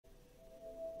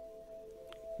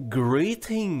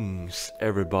Greetings,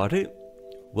 everybody.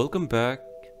 Welcome back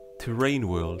to Rain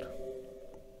World.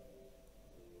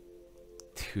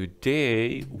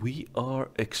 Today we are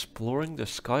exploring the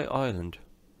Sky Island.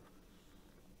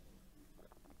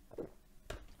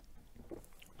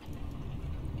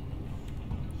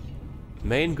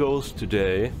 Main goals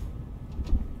today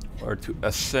are to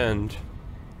ascend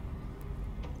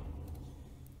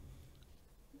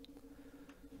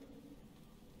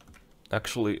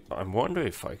Actually, I wonder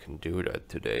if I can do that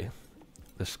today.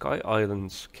 The Sky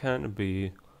Islands can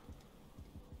be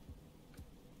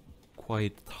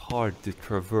quite hard to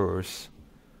traverse.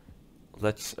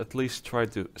 Let's at least try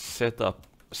to set up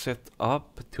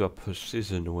to a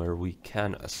position where we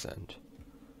can ascend.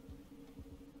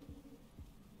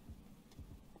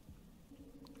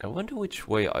 I wonder which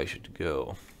way I should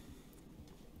go.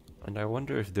 And I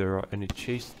wonder if there are any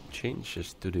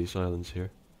changes to these islands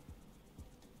here.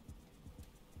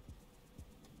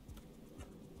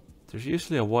 There's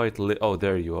usually a white oh,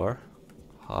 there you are.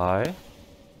 Hi.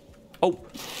 Oh!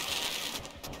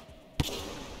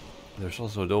 There's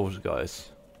also those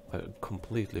guys. I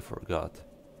completely forgot.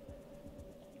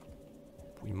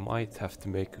 We might have to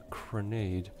make a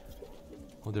grenade.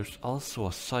 Oh, there's also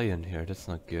a cyan here. That's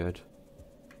not good.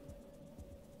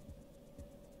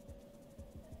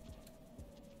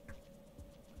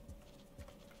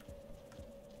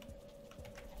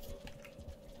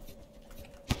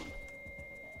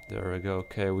 There we go.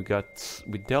 Okay, we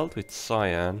dealt with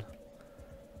cyan.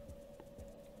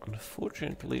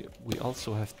 Unfortunately, we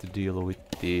also have to deal with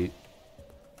the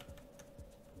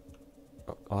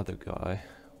other guy.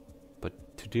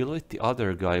 But to deal with the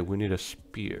other guy, we need a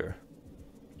spear.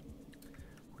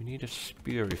 We need a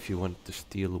spear if you want to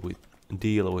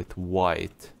deal with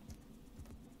white.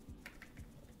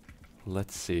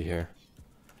 Let's see here.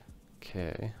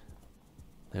 Okay.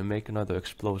 Then make another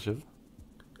explosive.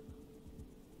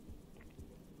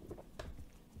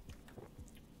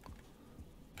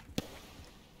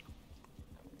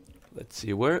 Let's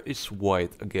see, where is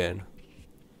white again?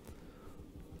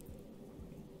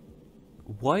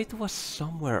 White was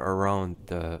somewhere around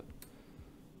the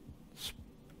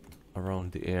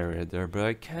area there, but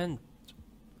I can't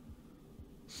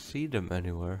see them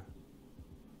anywhere.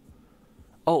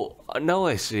 Oh, now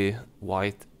I see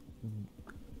white.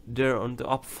 They're on the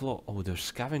up floor. Oh, they're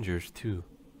scavengers too.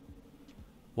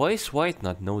 Why is white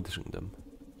not noticing them?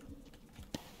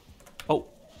 Oh,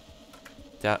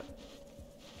 that.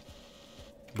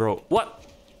 Bro, what?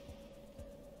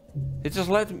 It just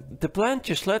the plant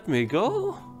just let me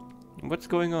go? What's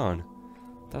going on?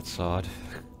 That's odd.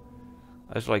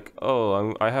 I was like,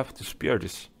 oh, I have to spear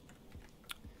this.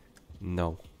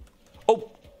 No.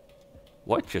 Oh!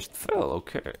 What just fell?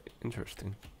 Okay,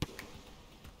 interesting.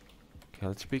 Okay,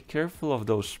 let's be careful of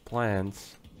those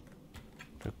plants.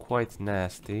 They're quite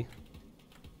nasty.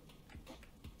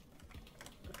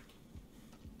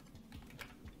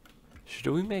 Should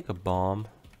we make a bomb?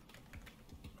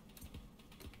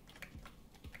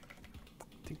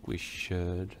 I think we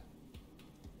should.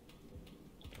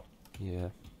 Yeah.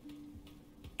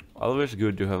 Always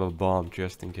good to have a bomb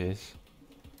just in case.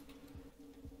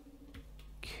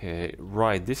 Okay,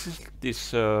 right. This is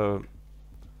this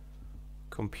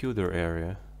computer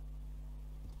area.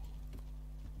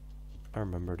 I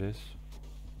remember this.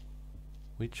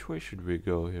 Which way should we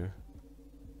go here?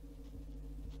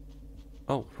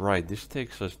 Oh, right. This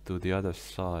takes us to the other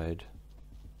side.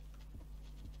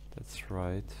 That's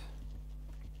right.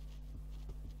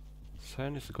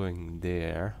 Sun is going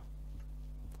there.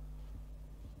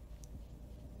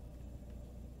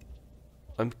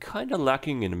 I'm kinda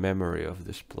lacking in memory of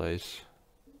this place.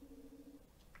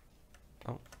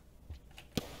 Oh.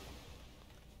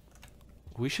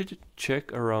 We should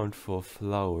check around for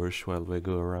flowers while we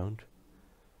go around.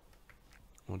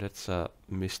 Oh, that's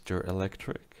Mr.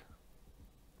 Electric.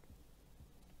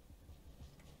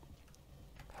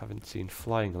 Haven't seen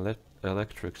flying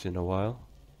electrics in a while.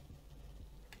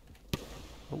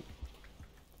 Oh.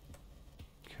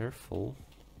 Careful.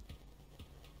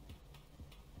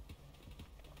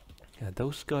 Yeah,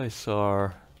 those guys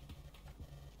are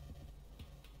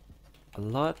a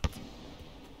lot.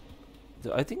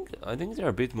 I think they're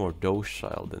a bit more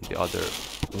docile than the other.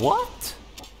 What?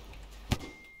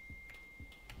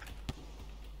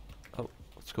 Oh,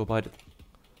 let's go by the.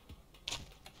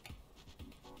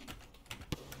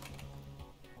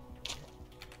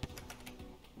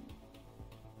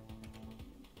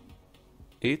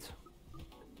 Eat?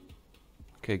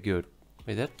 Okay, good.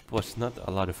 Wait, that was not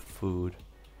a lot of food.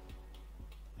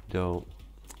 Though,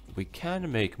 we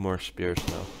can make more spears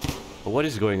now. But what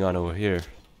is going on over here?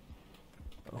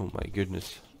 Oh my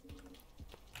goodness.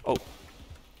 Oh.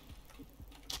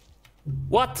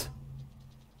 What?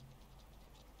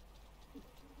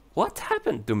 What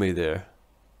happened to me there?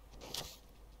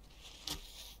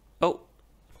 Oh,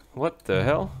 what the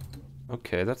hell?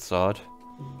 Okay, that's odd.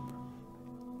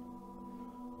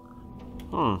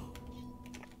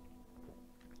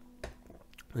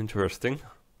 Interesting.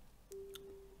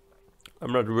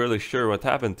 I'm not really sure what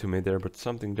happened to me there, but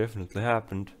something definitely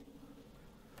happened.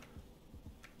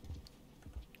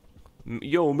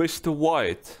 Yo, Mr.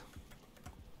 White.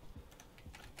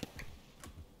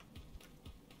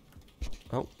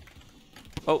 Oh.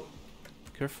 Oh.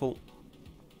 Careful.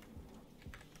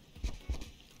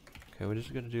 Okay, we're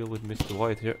just gonna deal with Mr.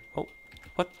 White here. Oh.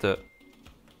 What the?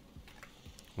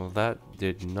 Well, that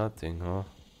did nothing, huh?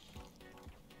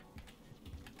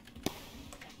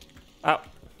 Ow.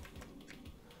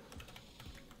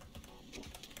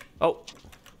 Oh.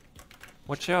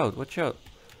 Watch out, watch out.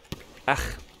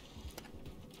 Ah.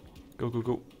 Go, go,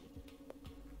 go.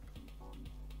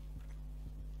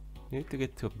 Need to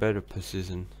get to a better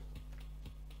position.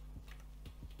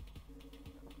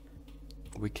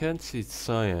 We can't see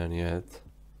Cyan yet.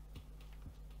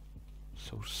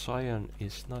 So Cyan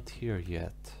is not here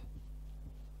yet.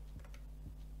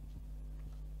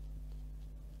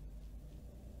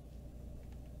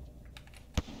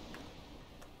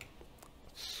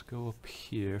 Let's go up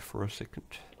here for a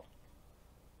second.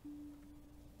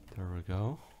 There we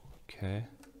go. Okay.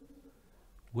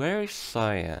 Where is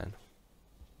Cyan?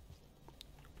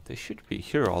 They should be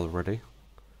here already.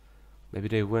 Maybe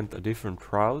they went a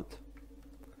different route.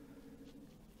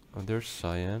 Oh, there's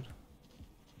Cyan.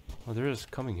 Oh, there is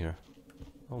coming here.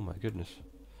 Oh my goodness.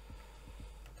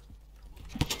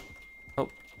 Oh.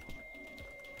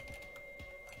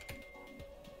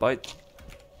 Bite.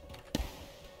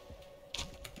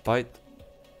 Bite.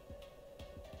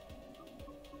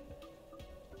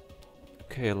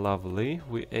 Okay, lovely.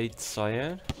 We ate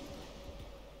Cyan.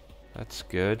 That's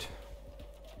good.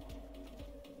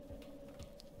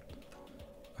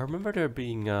 I remember there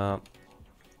being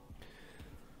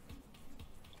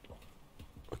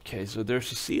okay, so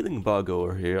there's a ceiling bug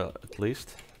over here, at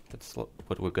least. That's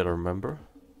what we gotta remember.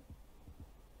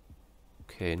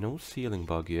 Okay, no ceiling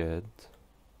bug yet.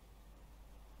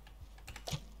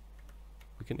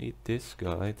 We can eat this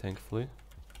guy, thankfully.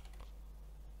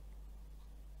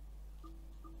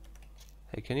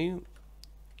 Hey, can you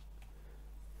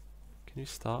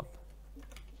stop?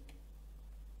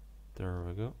 There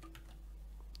we go.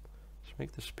 Let's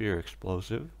make the spear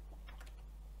explosive.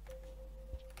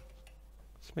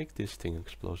 Let's make this thing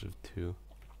explosive too.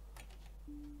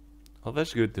 Oh,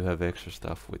 that's good to have extra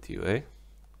stuff with you, eh?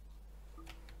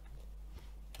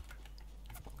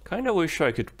 Kinda wish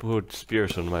I could put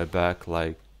spears on my back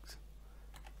like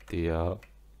the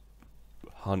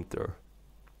hunter.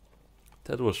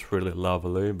 That was really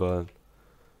lovely, but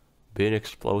being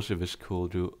explosive is cool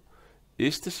too.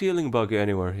 Is the ceiling bug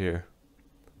anywhere here?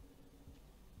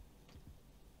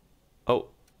 Oh.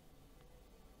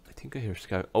 I think I hear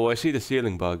oh, I see the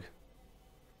ceiling bug.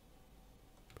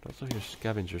 But also hear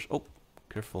scavengers. Oh,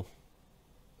 careful.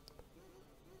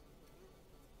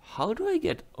 How do I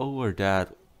get over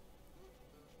that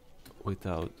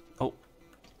without... Oh.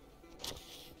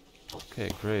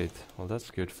 Okay, great. Well, that's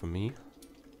good for me.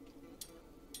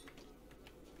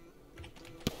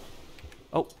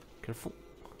 Oh, careful.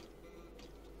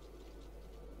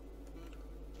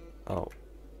 Oh.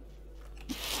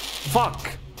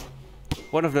 Fuck!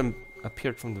 One of them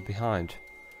appeared from the behind.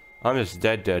 I'm just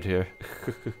dead here.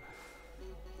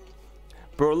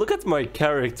 Bro, look at my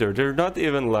character. They're not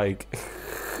even like...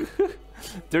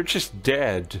 They're just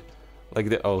dead.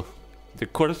 Like oh. The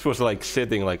corpse was like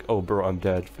sitting like, oh bro, I'm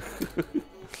dead.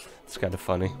 It's kind of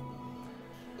funny.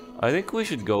 I think we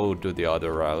should go to the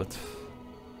other route.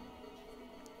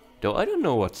 Though I don't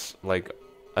know what's like...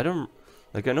 I don't...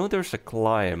 Like I know there's a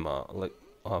climb like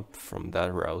up from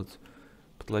that route.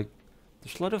 But like...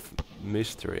 There's a lot of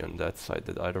mystery on that side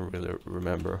that I don't really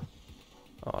remember.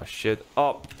 Oh shit.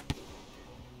 Oh!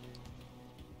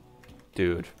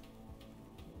 Dude.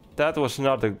 That was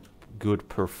not a good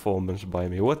performance by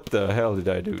me. What the hell did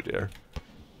I do there?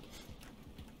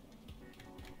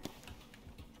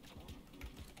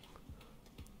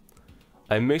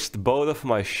 I missed both of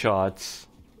my shots.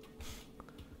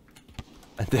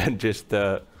 And then just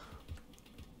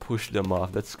pushed them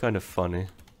off. That's kind of funny.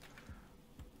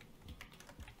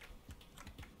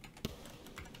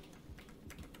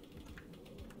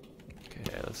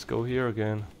 Let's go here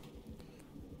again.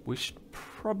 We should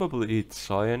probably eat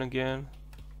Cyan again.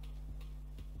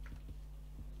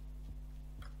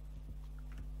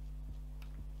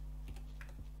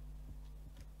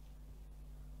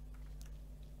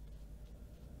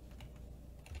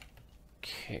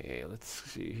 Okay, let's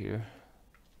see here.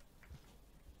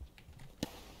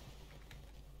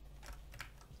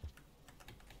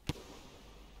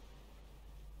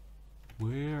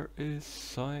 Where is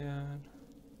cyan?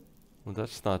 Well,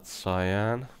 that's not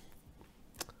cyan.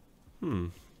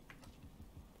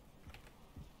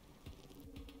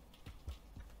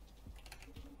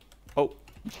 Oh.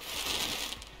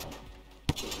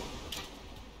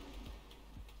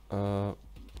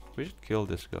 We should kill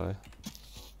this guy.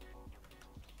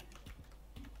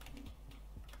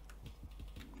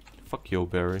 Fuck you,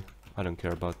 Barry. I don't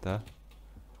care about that.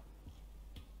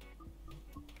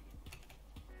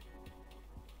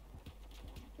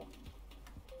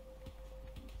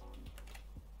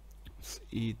 Let's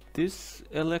eat this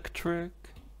electric.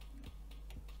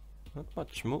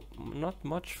 Not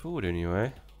much food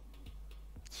anyway.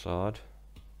 It's odd.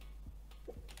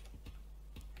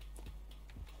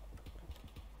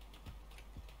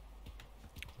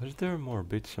 Is there more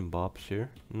bits and bobs here?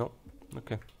 No.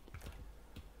 Okay.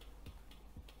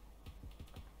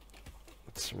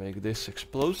 Let's make this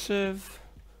explosive.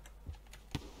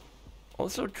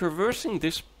 Also, traversing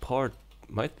this part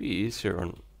might be easier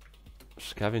on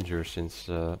Scavenger, since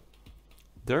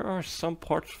there are some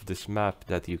parts of this map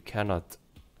that you cannot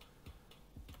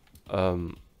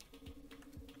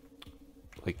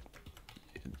like,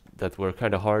 that were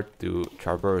kind of hard to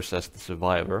traverse as the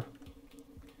survivor.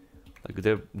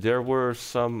 Like there were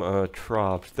some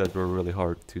traps that were really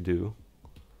hard to do.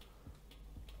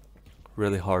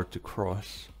 Really hard to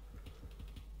cross.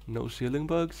 No ceiling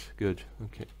bugs? Good,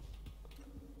 okay.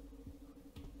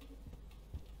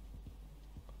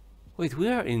 Wait, we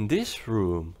are in this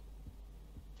room.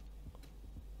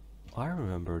 I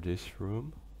remember this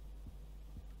room.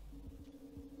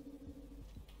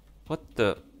 What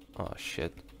the? Oh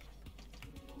shit.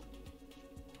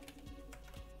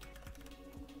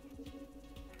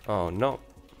 Oh no.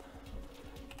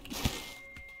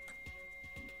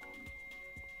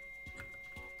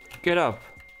 Get up.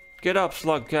 Get up,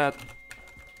 slugcat.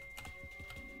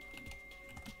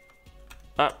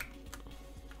 Ah.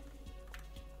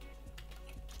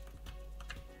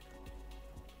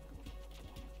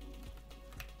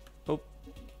 Oh.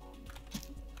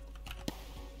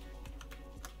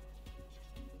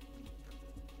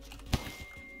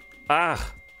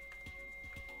 Ah.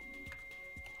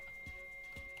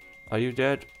 Are you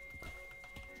dead?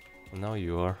 Now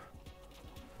you are.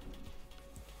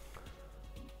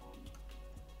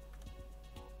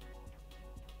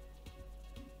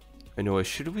 Anyway,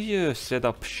 should we set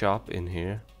up shop in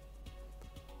here?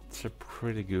 It's a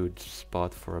pretty good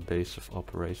spot for a base of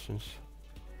operations.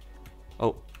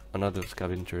 Oh, another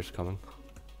scavenger is coming.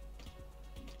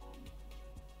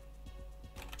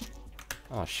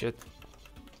 Oh shit.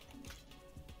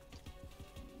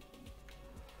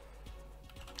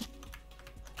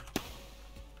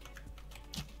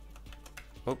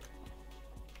 Oh.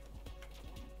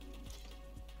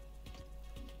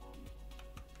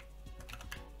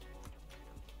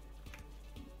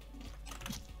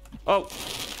 Oh,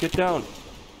 get down.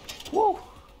 Whoa.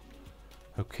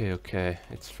 Okay, okay.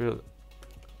 It's really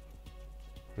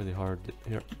hard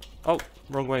here. Oh,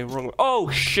 wrong way, wrong way. Oh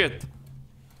shit.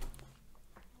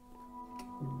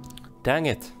 Dang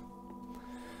it.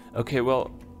 Okay,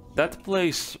 well, that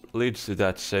place leads to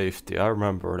that safety. I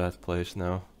remember that place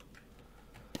now.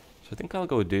 So I think I'll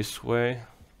go this way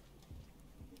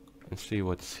and see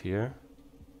what's here.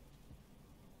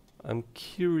 I'm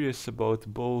curious about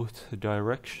both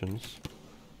directions.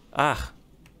 Ah!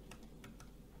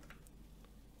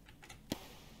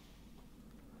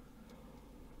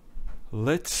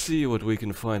 Let's see what we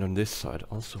can find on this side.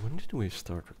 Also, when did we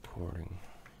start recording?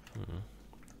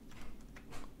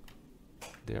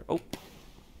 There. Oh!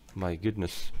 My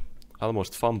goodness. I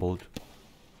almost fumbled.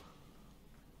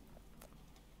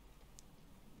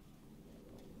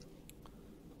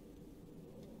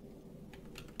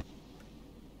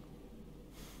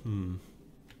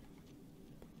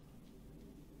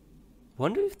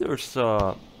 Wonder if there's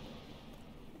a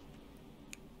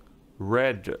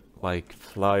red, like,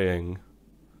 flying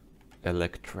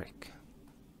electric.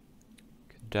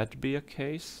 Could that be a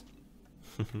case?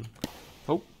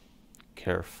 Oh,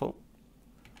 careful.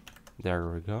 There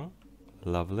we go.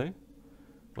 Lovely.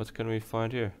 What can we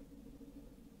find here?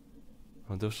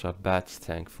 Oh, those are bats,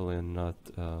 thankfully, and not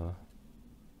oh,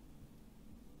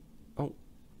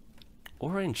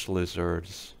 orange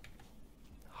lizards.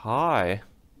 Hi.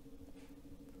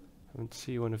 Haven't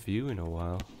seen one of you in a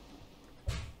while.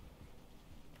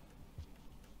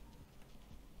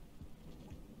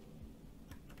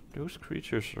 Those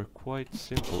creatures are quite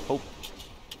simple. Oh.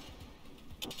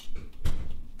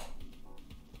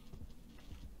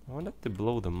 I wanted to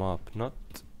blow them up, not...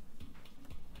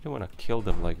 I don't want to kill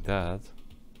them like that.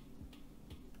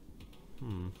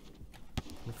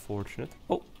 Unfortunate.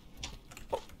 Oh!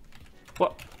 Oh!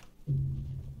 What?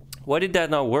 Why did that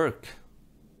not work?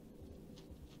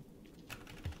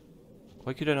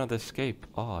 Why could I not escape?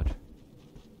 Odd.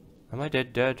 Am I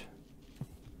dead?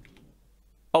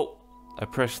 Oh! I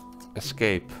pressed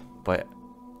escape by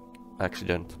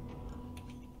accident.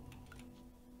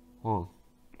 Oh.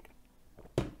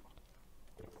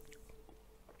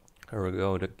 There we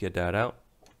go, to get that out.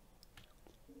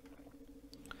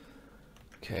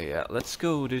 Okay, yeah, let's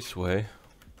go this way.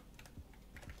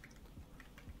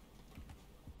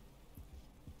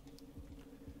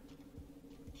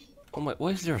 Oh my,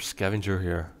 why is there a scavenger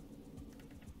here?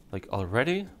 Like,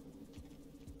 already?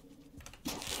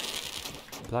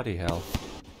 Bloody hell.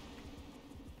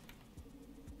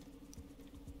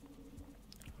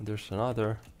 There's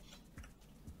another.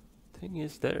 Thing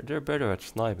is, they're better at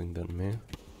sniping than me.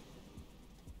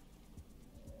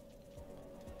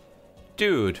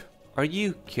 Dude, are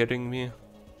you kidding me?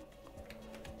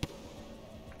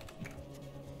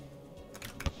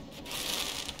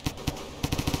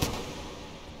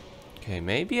 Okay,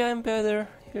 maybe I'm better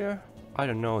here. I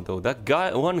don't know though. That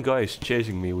guy, one guy is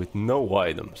chasing me with no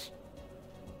items.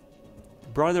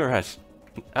 Brother has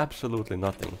absolutely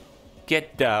nothing.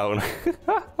 Get down.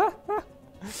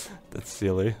 That's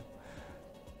silly.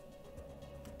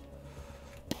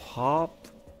 Hop.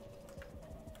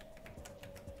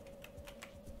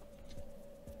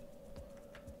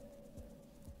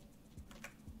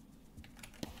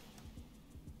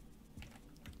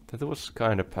 That was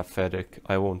kind of pathetic,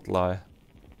 I won't lie.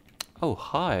 Oh,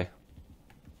 hi.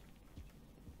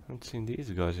 Haven't seen these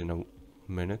guys in a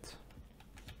minute.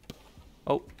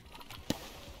 Oh.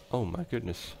 Oh my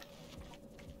goodness.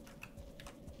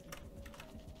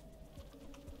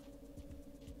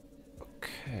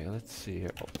 Okay, let's see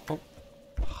here. Oh, oh.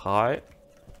 Hi.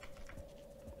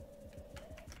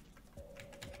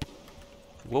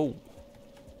 Whoa.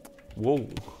 Whoa.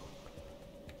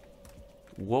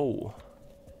 Whoa.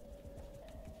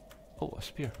 Oh, a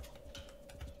spear.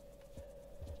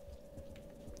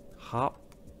 Hop.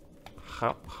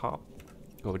 Hop, hop.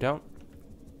 Go down.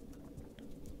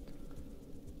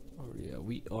 Oh yeah,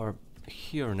 we are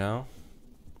here now.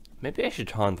 Maybe I should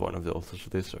hunt one of those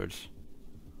lizards.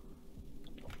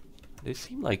 They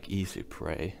seem like easy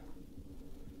prey.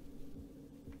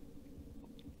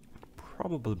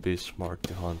 Probably be smart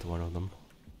to hunt one of them.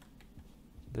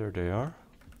 There they are.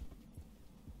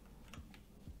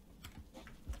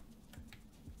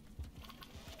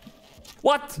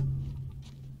 What?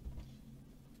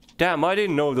 Damn, I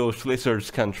didn't know those lizards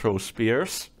can throw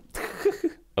spears.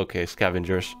 Okay,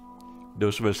 scavengers.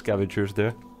 Those were scavengers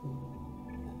there.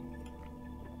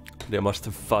 They must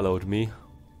have followed me,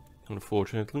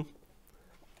 unfortunately.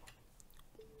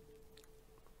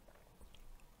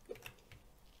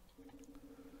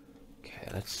 Okay,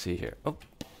 let's see here. Oh.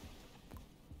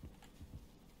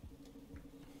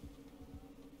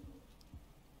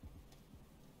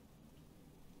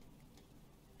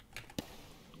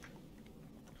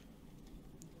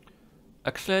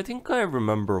 Actually, I think I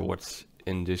remember what's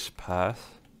in this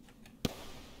path.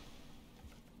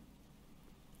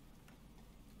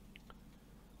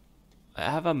 I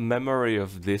have a memory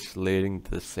of this leading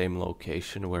to the same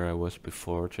location where I was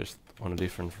before, just on a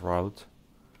different route.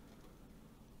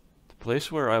 The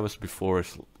place where I was before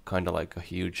is kind of like a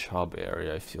huge hub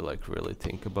area, if you like really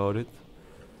think about it.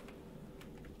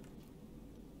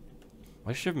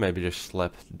 I should maybe just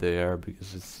slept there,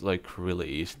 because it's like really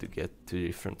easy to get to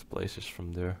different places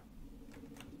from there.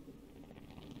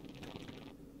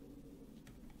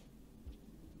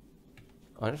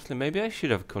 Honestly, maybe I should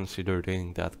have considered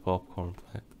eating that popcorn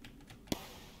plant.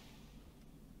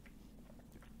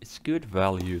 It's good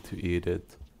value to eat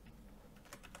it.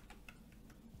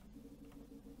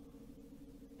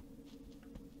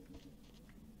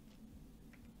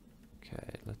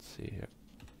 Okay, let's see here.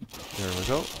 There we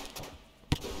go.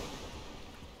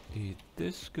 Eat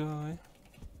this guy.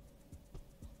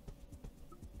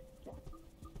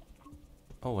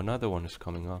 Oh, another one is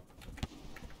coming up.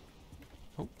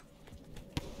 Oh.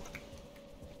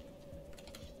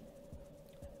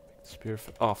 Spear.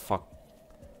 Oh, fuck.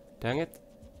 Dang it.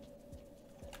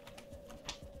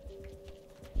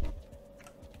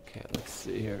 Okay, let's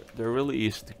see here. They're really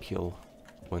easy to kill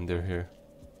when they're here.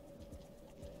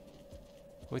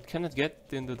 Wait, can it get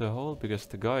into the hole? Because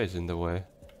the guy is in the way.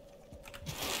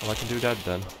 Well, I can do that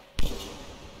then.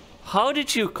 How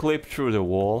did you clip through the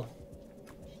wall?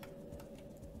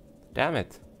 Damn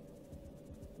it.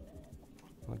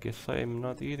 I guess I'm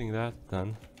not eating that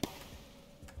then.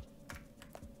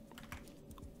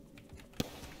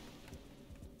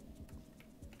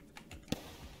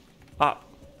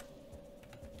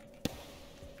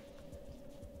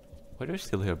 Why do I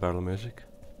still hear battle music?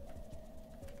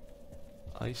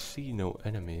 I see no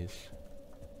enemies.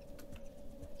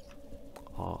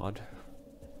 Odd.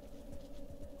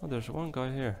 Oh, there's one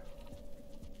guy here.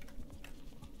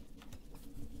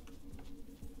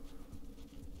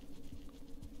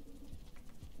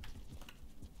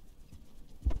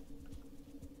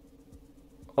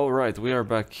 Alright, we are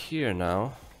back here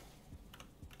now.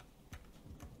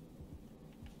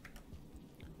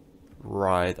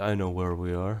 Right, I know where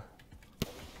we are.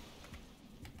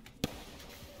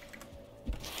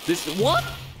 This what?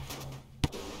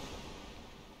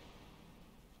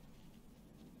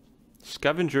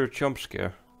 Scavenger jump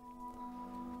scare.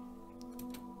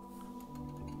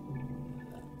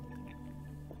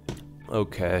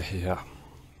 Okay, yeah.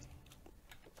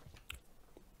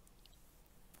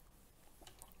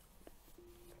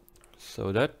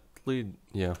 So that lead,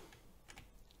 yeah.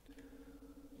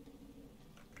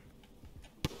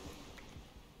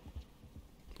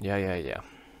 Yeah.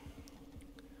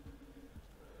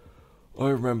 I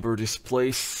remember this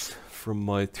place from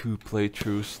my 2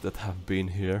 playthroughs that have been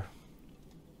here.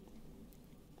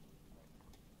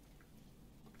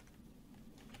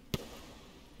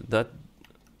 That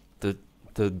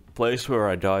the place where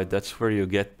I died, that's where you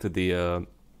get to the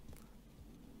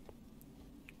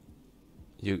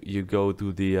you go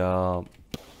to the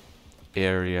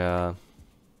area.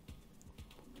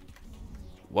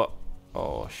 What?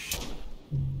 Oh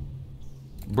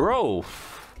bro,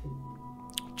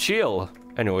 chill.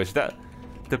 Anyways, that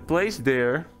the place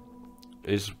there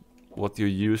is what you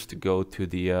use to go to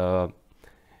the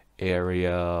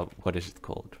area. What is it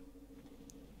called?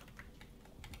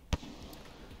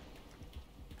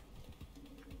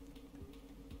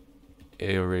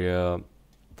 Area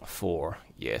 4.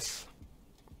 Yes.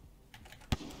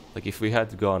 Like if we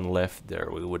had gone left there,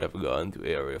 we would have gone to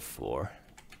area 4.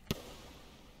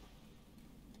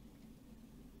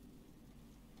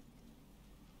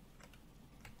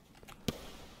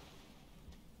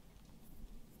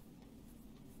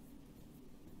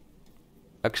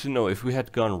 Actually, no, if we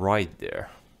had gone right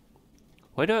there.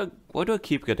 Why do I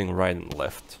keep getting right and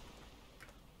left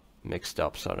mixed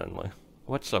up suddenly?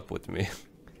 What's up with me?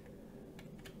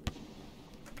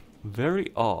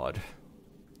 Very odd.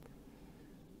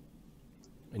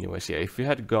 Anyways, yeah, if we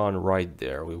had gone right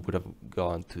there, we would have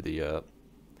gone to the oh,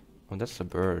 that's a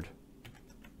bird.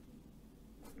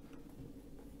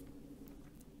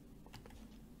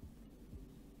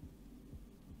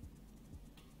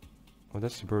 Oh,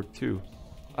 that's a bird too.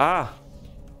 Ah!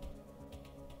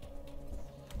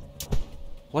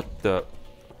 What the?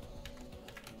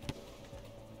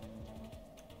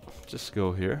 Just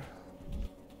go here.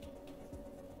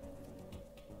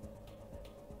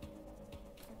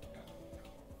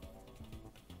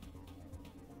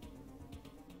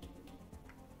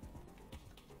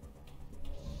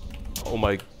 Oh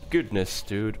my goodness,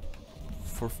 dude.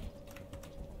 For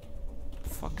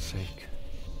fuck's sake.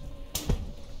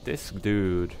 This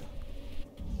dude.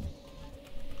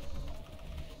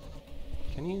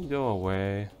 Can you go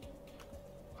away?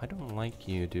 I don't like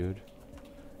you, dude.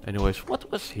 Anyways, what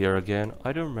was here again?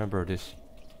 I don't remember this.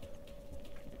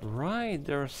 Right,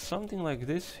 there's something like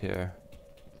this here.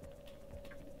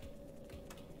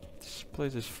 This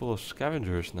place is full of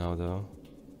scavengers now, though.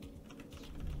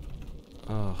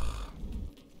 Ugh.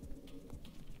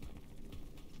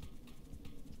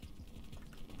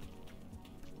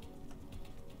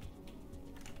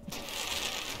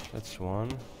 That's one.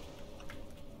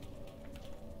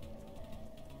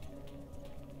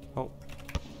 Oh.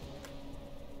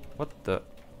 What the?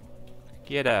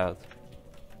 Get out.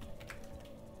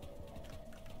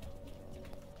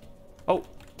 Oh.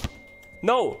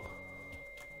 No!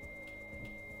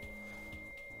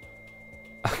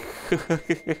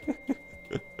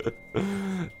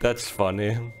 That's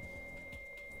funny.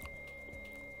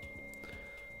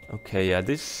 Okay, yeah,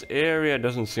 this area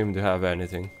doesn't seem to have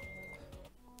anything.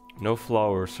 No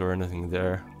flowers or anything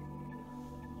there.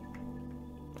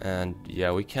 And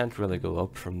yeah, we can't really go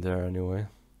up from there anyway.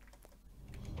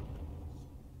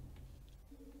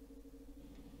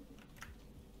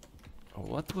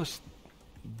 What was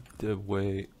the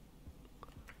way?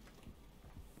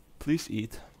 Please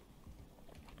eat.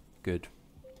 Good.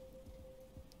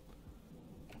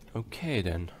 Okay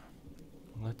then.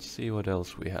 Let's see what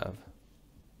else we have.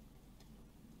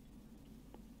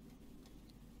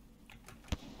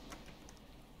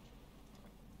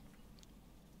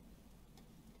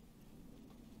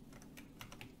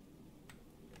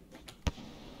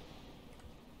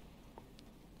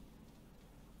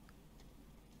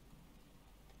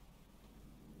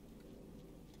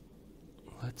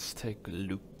 Let's take a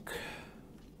look.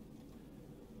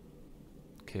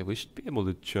 Okay, we should be able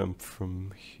to jump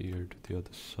from here to the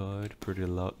other side pretty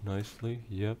nicely.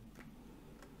 Yep.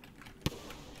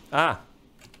 Ah!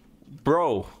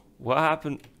 Bro! What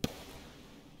happened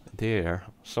there?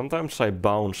 Sometimes I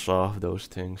bounce off those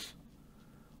things.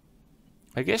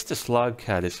 I guess the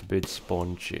slugcat is a bit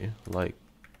spongy, like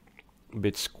a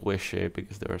bit squishy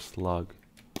because they're a slug.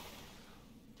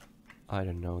 I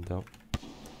don't know though.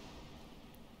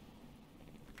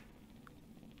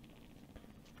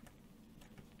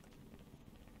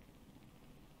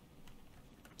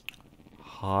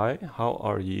 Hi, how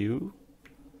are you?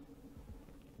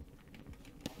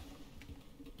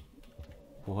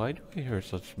 Why do we hear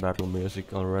such battle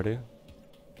music already?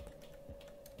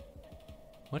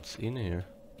 What's in here?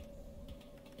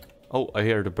 Oh, I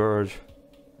hear the bird.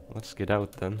 Let's get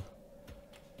out then.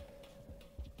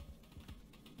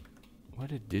 Where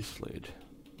did this lead?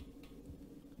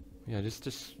 Yeah, this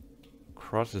just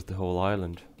crosses the whole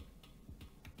island.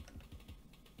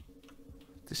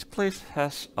 This place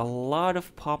has a lot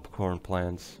of popcorn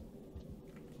plants.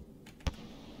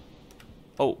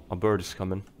 Oh, a bird is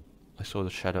coming. I saw the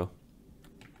shadow.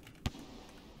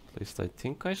 At least I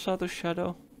think I saw the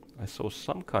shadow. I saw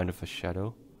some kind of a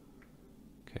shadow.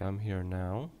 Okay, I'm here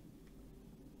now.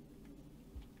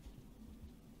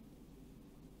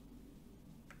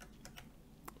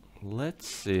 Let's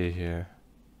see here.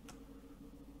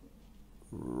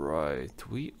 Right,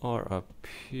 we are up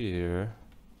here.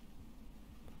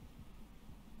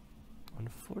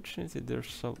 Unfortunately,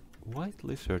 there's a white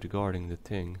lizard guarding the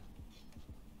thing.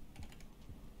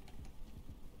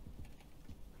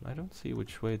 I don't see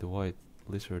which way the white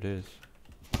lizard is.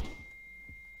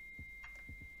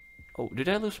 Oh, did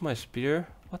I lose my spear?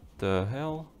 What the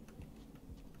hell?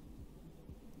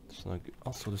 It's not good.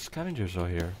 Also, the scavengers are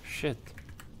here. Shit.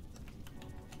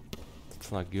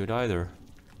 That's not good either.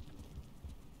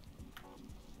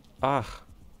 Ah.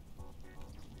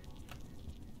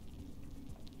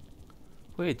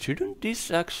 Wait, shouldn't this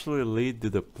actually lead to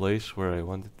the place where I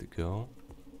wanted to go?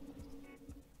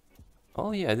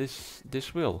 Oh yeah,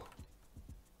 this will.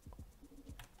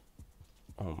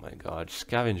 Oh my god,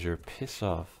 scavenger, piss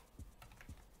off.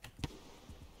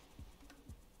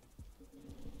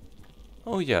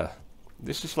 Oh yeah,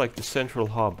 this is like the central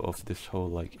hub of this whole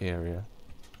like area.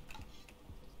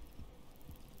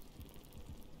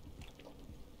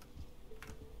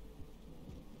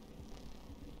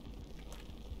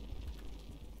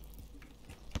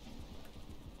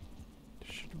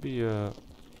 There should be yeah,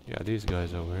 these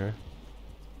guys over here.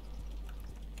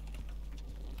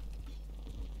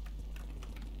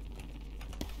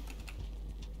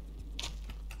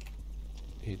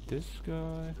 Hit this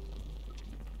guy.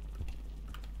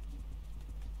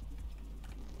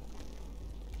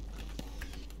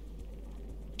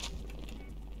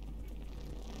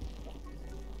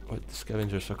 Wait, the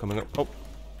scavengers are coming up. Oh!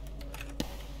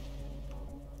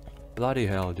 Bloody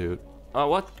hell, dude. Oh,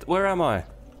 what? Where am I?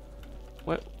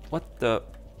 What the?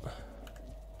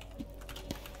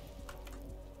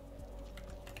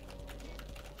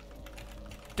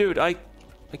 Dude,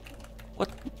 what?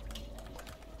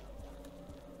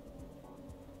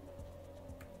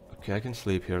 Okay, I can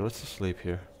sleep here. Let's just sleep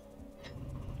here.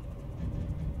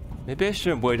 Maybe I should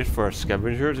have waited for a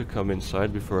scavenger to come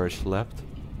inside before I slept.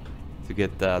 To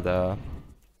get that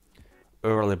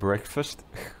early breakfast.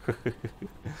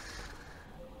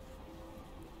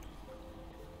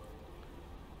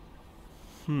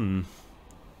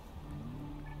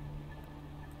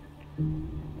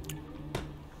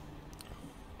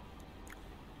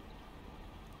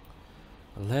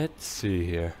 Let's see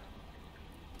here.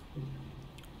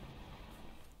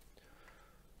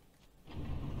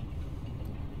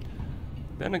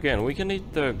 Then again, we can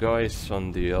eat the guys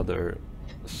on the other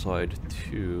side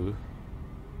too.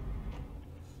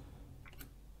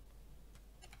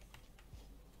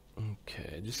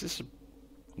 Okay, this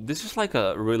is like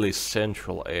a really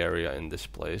central area in this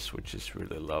place, which is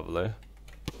really lovely.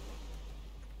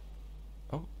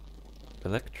 Oh,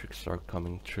 electrics are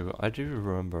coming through. I do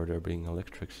remember there being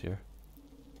electrics here.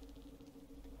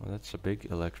 Well, that's a big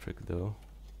electric though.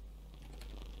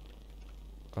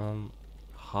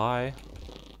 Hi.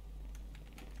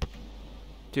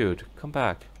 Dude, come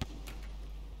back.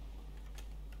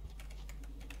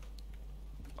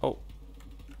 Oh.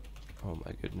 Oh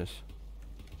my goodness.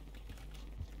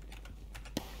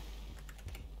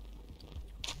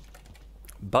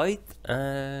 Bite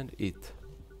and eat.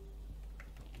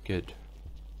 Good.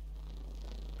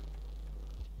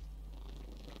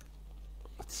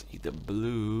 Let's eat the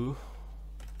blue.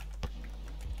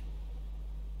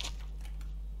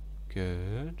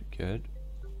 Good, good.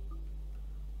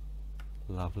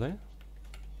 Lovely.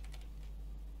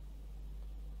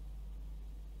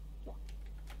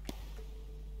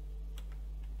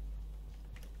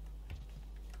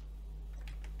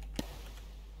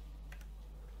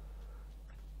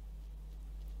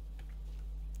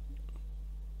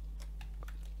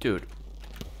 Dude.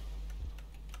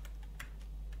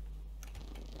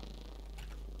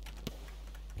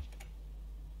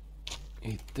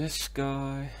 Eat this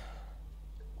guy.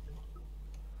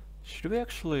 Should we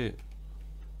actually...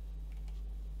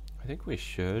 I think we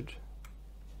should.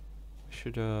 We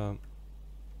should,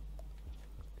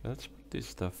 let's put this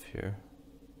stuff here.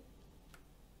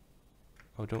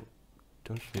 Oh, don't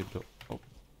sleep though. Oh,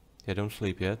 yeah, don't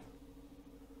sleep yet.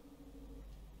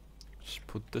 Just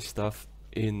put the stuff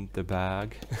in the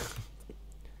bag.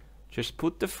 Just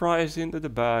put the fries into the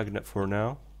bag for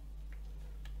now.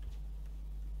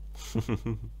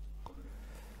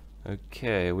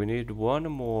 Okay, we need one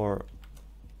more.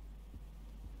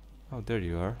 Oh, there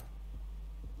you are.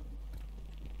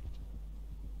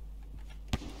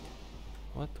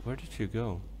 What? Where did you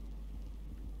go?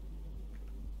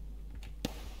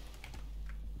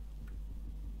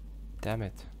 Damn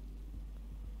it.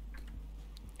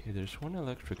 Okay, there's one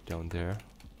electric down there.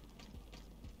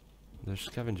 There's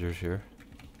scavengers here.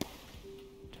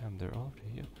 Damn, they're all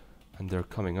here. And they're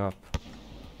coming up.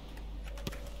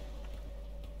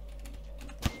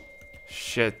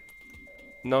 Shit.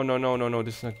 No, no, no, no, no,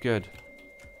 this is not good.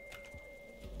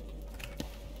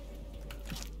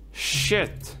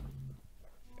 Shit!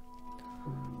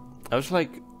 I was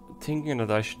like thinking that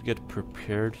I should get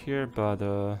prepared here, but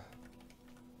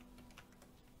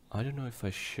I don't know if I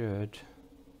should.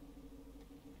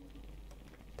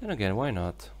 Then again, why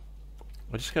not?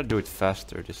 I just gotta do it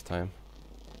faster this time.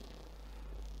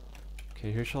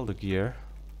 Okay, here's all the gear.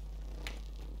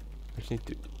 I just need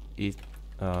to eat.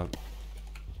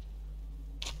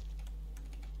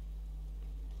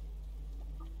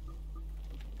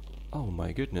 Oh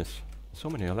my goodness, so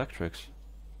many electrics.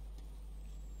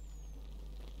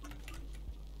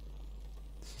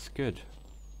 This is good.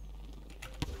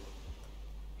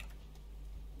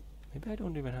 Maybe I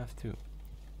don't even have to.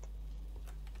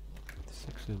 This is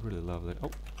actually really lovely.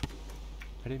 Oh,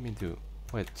 I didn't mean to.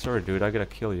 Wait, sorry dude, I gotta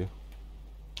kill you.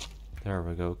 There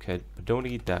we go, okay. But don't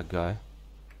eat that guy.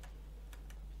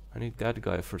 I need that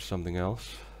guy for something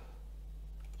else.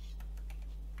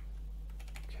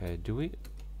 Okay, do we...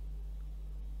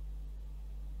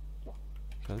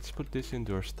 Okay, let's put this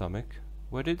into our stomach.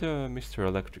 Where did Mr.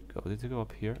 Electric go? Did he go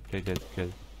up here? They did,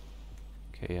 good.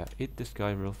 Okay, yeah, eat this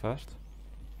guy real fast.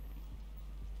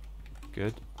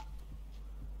 Good.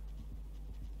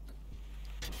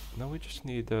 Now we just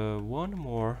need one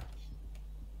more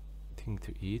thing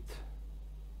to eat.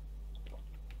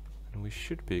 And we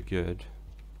should be good.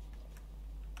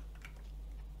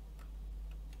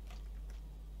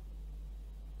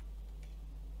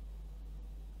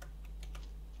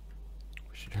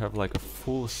 We should have like a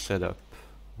full setup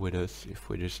with us if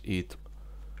we just eat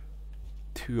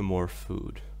 2 more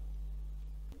food.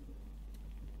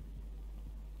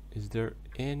 Is there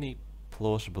any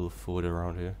plausible food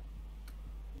around here?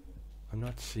 I'm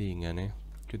not seeing any.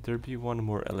 Could there be one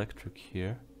more electric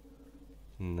here?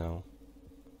 No.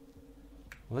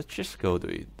 Let's just go to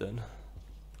eat then.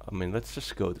 I mean, let's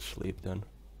just go to sleep then.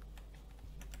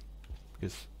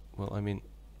 Because, well, I mean,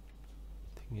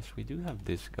 thing is, we do have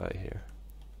this guy here.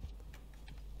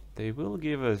 They will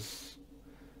give us...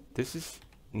 This is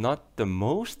not the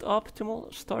most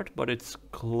optimal start, but it's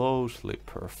closely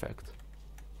perfect.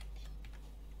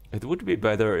 It would be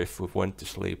better if we went to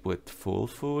sleep with full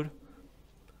food.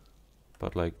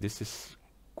 But like, this is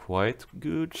quite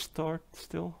good start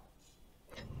still.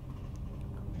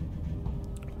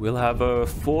 We'll have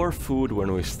 4 food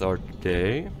when we start the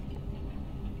day.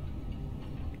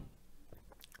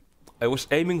 I was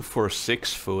aiming for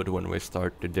 6 food when we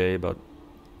start the day, but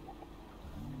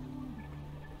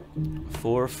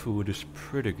 4 food is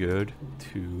pretty good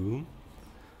too.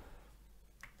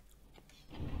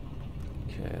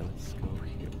 Okay, let's go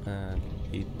here and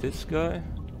eat this guy.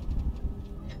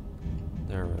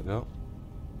 There we go.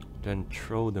 Then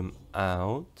throw them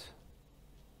out.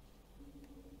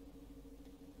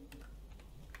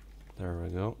 There we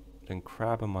go. Then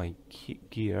grab my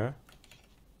gear.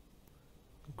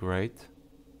 Great.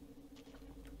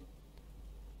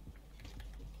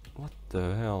 What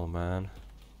the hell, man?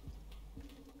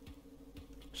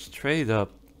 Straight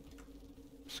up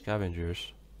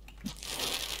scavengers.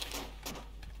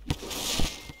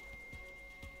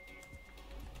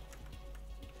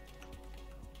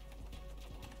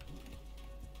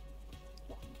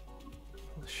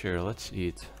 Sure, let's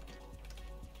eat.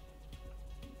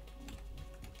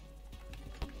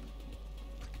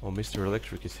 Oh, Mr.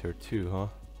 Electric is here too, huh?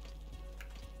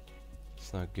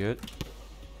 It's not good.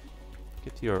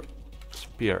 Get your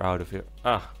spear out of here.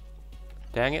 Ah!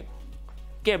 Dang it!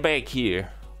 Get back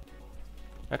here!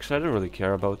 Actually, I don't really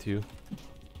care about you.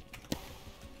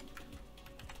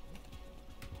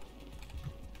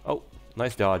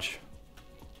 Nice dodge.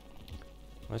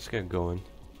 Let's get going.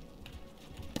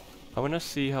 I wanna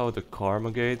see how the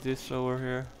karma gate is over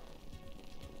here.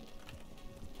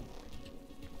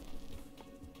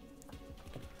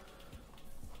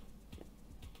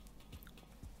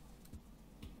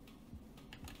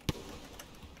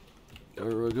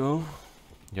 There we go.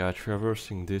 Yeah,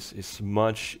 traversing this is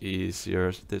much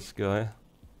easier. This guy.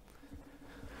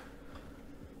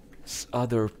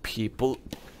 Other people,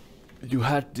 you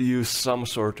had to use some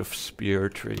sort of spear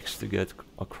tricks to get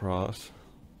across.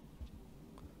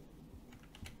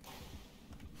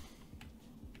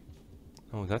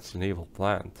 Oh, that's an evil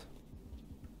plant.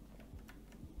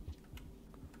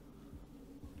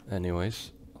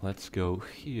 Anyways, let's go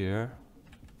here.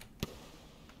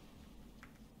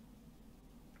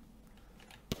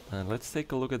 And let's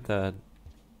take a look at that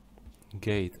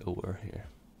gate over here.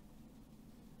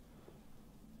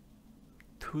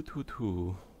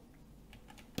 222.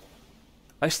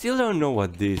 I still don't know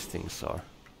what these things are.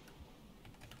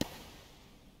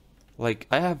 Like,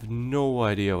 I have no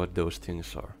idea what those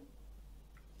things are.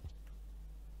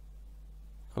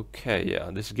 Okay, yeah,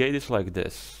 this gate is like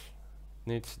this.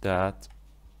 Needs that.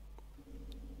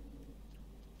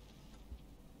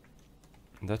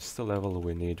 That's the level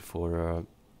we need for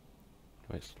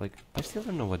like, I still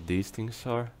don't know what these things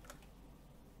are.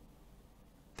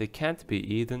 They can't be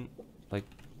eaten. Like,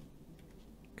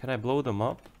 can I blow them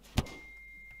up?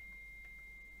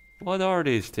 What are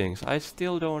these things? I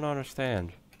still don't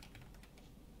understand.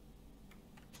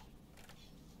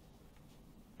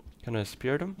 Can I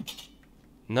spear them?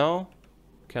 No?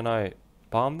 Can I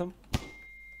bomb them?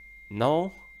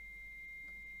 No?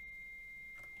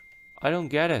 I don't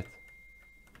get it.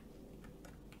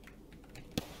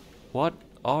 What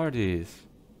are these?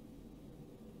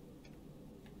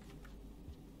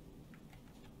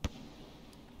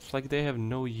 It's like they have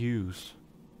no use.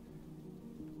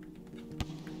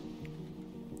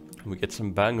 We get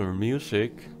some banger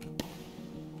music.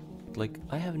 Like,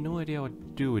 I have no idea what to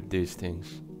do with these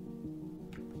things.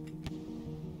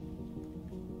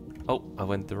 Oh, I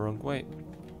went the wrong way.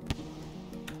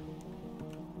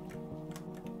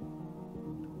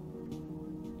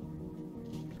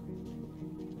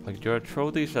 Like, do I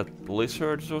throw these at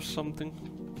lizards or something?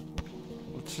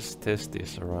 Let's just test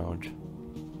this around.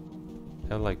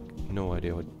 I have like no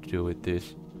idea what to do with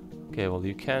this. Okay, well,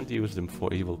 you can't use them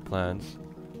for evil plants.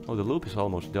 Oh, the loop is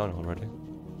almost done already.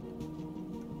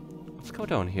 Let's go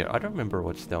down here. I don't remember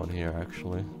what's down here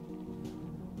actually.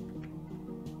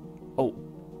 Oh,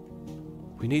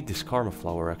 we need this karma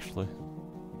flower actually.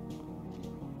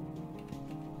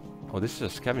 Oh, this is a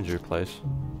scavenger place.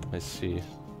 I see.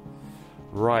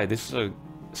 Right, this is a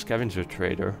scavenger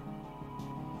trader.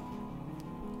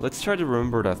 Let's try to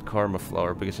remember that karma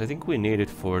flower because I think we need it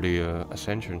for the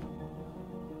ascension.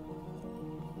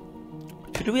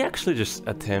 Should we actually just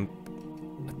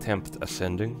attempt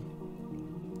ascending?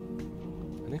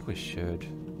 I think we should.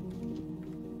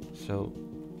 So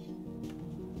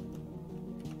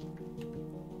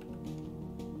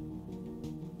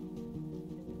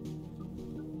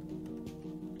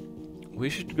we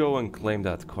should go and claim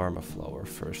that karma flower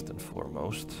first and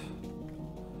foremost.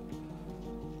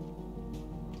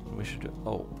 We should...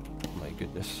 oh my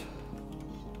goodness.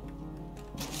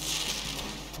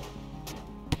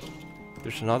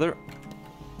 There's another.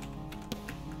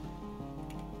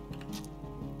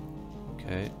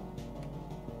 Okay.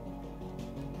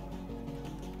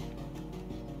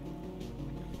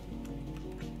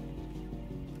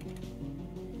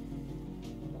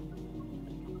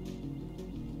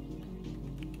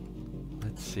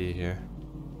 Let's see here.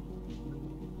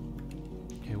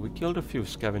 Okay, we killed a few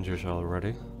scavengers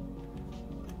already.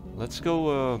 Let's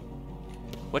go,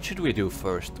 what should we do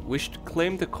first? We should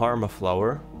claim the karma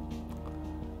flower.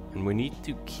 And we need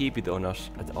to keep it on us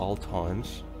at all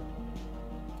times.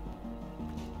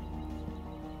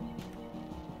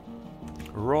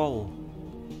 Roll.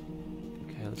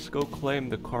 Okay, let's go claim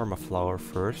the karma flower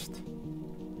first.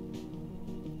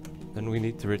 Then we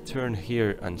need to return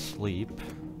here and sleep.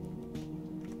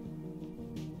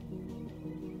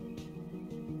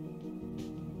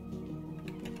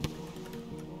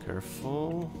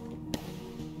 Careful.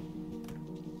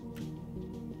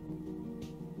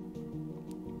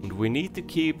 And we need to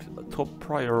keep a top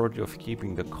priority of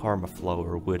keeping the karma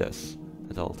flower with us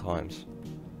at all times.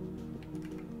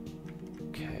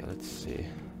 Okay, let's see.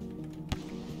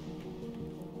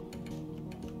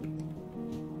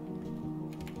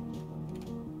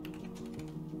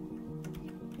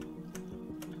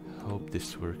 Hope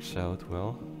this works out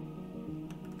well.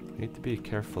 We need to be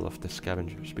careful of the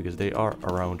scavengers because they are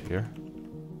around here.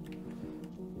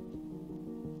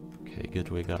 Okay, good,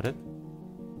 we got it.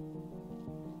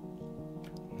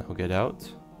 Go get out.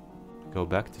 Go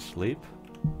back to sleep.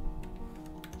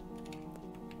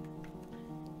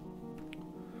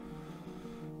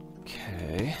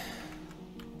 Okay.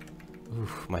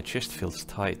 Oof, my chest feels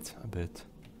tight a bit.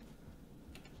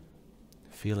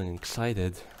 Feeling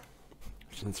excited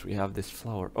since we have this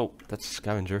flower. Oh, that's a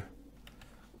scavenger.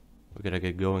 We gotta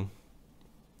get going.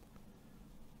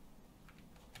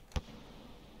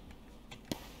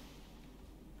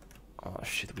 Oh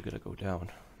shit, we gotta go down.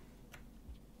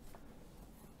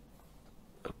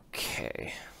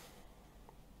 Okay.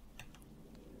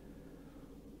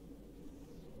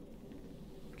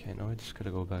 Okay, now I just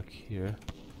gotta go back here.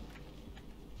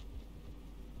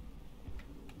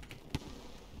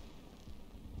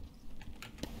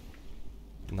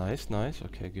 Nice, nice.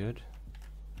 Okay, good.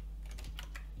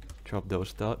 Drop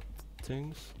those dot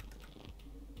things.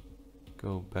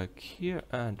 Go back here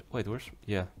and wait, where's...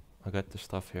 Yeah, I got the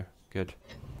stuff here. Good.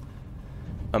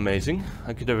 Amazing.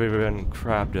 I could have even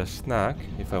grabbed a snack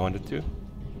if I wanted to.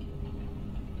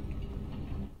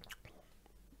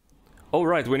 Oh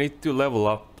right, we need to level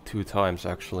up 2 times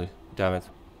actually. Damn it.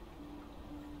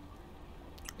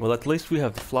 Well, at least we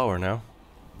have the flower now.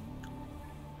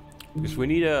 Because we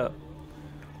need a...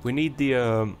 We need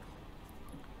the...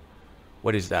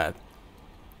 what is that?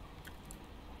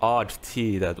 Odd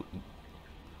tea that...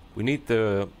 We need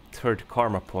the 3rd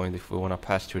karma point if we want to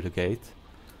pass through the gate.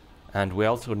 And we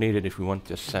also need it if we want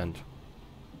to ascend.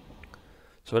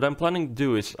 So what I'm planning to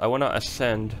do is I want to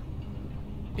ascend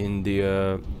in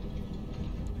the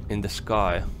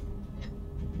sky.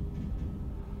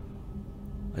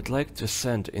 I'd like to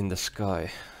ascend in the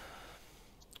sky.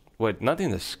 Wait, not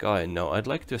in the sky, no. I'd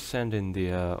like to ascend in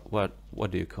the what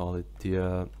do you call it? The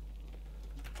oh,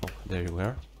 there you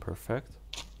are. Perfect.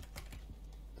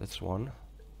 That's one.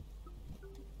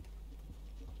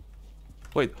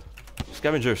 Wait,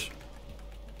 scavengers.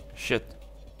 Shit.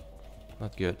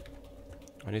 Not good.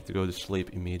 I need to go to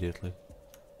sleep immediately.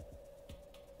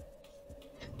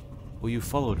 Oh, you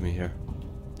followed me here.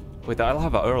 Wait, I'll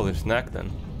have an early snack then.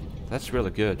 That's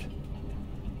really good.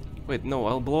 Wait, no,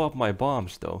 I'll blow up my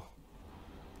bombs though.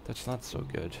 That's not so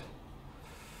good.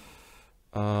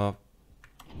 How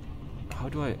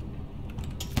do I...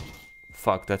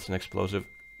 Fuck, that's an explosive.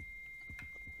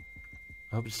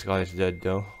 I hope this guy is dead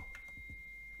though.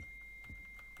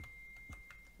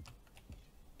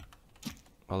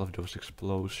 All of those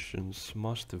explosions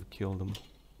must have killed him.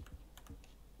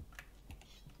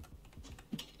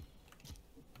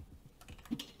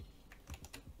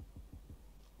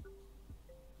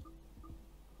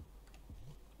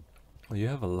 Well, you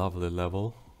have a lovely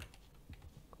level.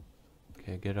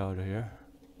 Okay, get out of here.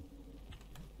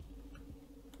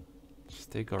 Let's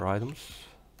take our items.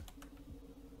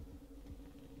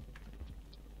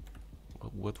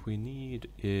 What we need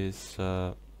is...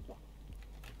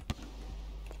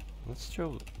 let's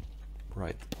go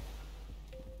right.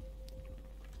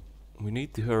 We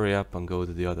need to hurry up and go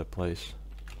to the other place.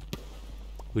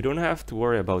 We don't have to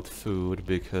worry about food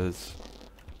because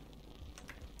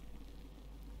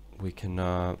we can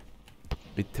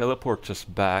it teleports us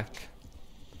back.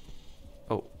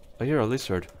 Oh, I hear a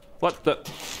lizard. What the?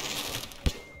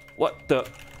 What the?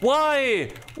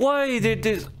 Why? Why did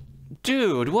this?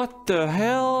 Dude, what the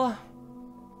hell?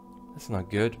 That's not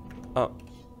good. Oh.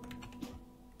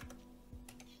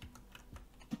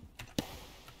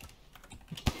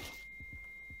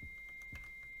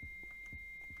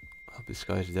 Hope this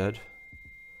guy's dead.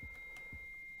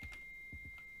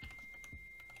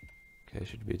 Okay,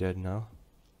 should be dead now.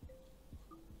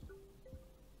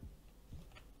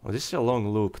 Oh, this is a long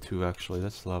loop too, actually.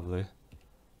 That's lovely.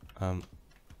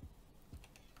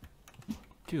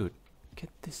 Dude, get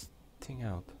this thing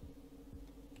out.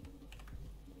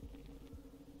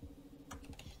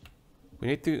 We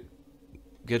need to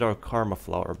get our karma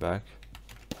flower back.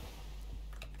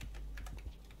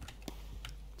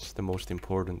 It's the most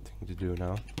important thing to do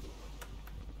now.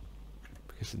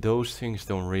 Because those things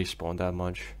don't respawn that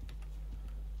much.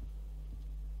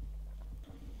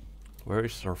 Where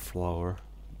is our flower?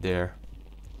 There.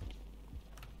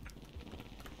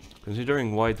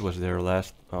 Considering white was there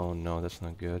last... Oh no, that's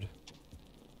not good.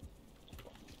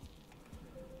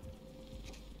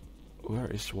 Where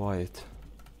is white?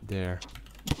 There.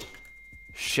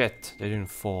 Shit, they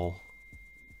didn't fall.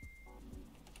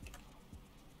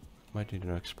 Might need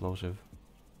an explosive.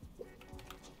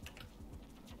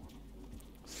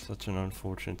 Such an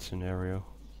unfortunate scenario.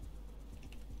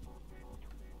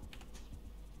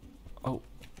 Oh.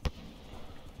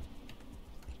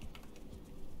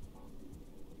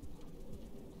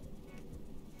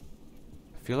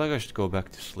 I feel like I should go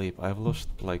back to sleep. I've lost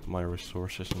like my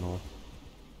resources and all.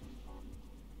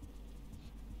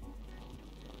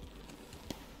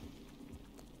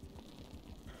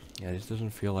 Yeah, this doesn't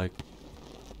feel like...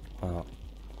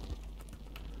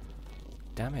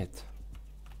 damn it.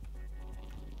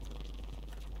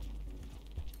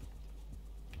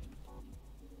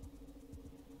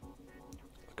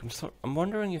 I'm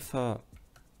wondering if I'm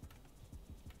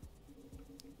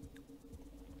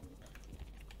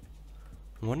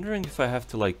wondering if I have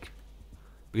to like,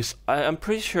 because I'm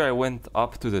pretty sure I went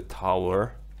up to the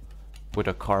tower with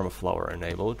a karma flower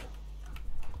enabled.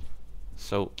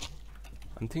 So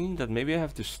I'm thinking that maybe I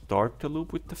have to start the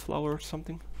loop with the flower or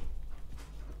something.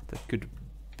 That could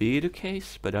be the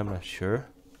case, but I'm not sure.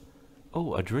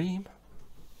 Oh, a dream.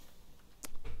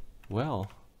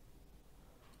 Well,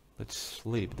 let's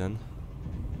sleep then.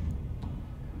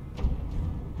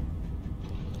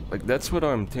 Like, that's what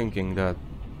I'm thinking, that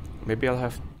maybe I'll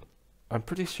have... I'm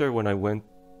pretty sure when I went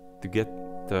to get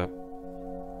the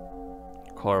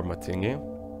karma thingy,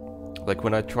 like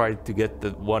when I tried to get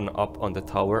the one up on the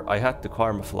tower, I had the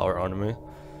karma flower on me,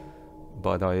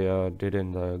 but I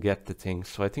didn't get the thing.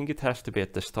 So I think it has to be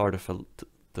at the start of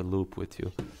the loop with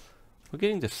you. We're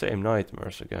getting the same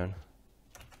nightmares again.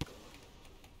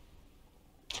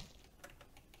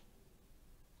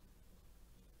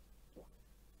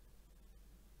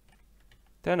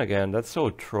 Then again, that's how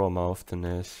trauma often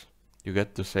is. You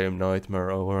get the same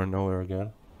nightmare over and over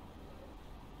again.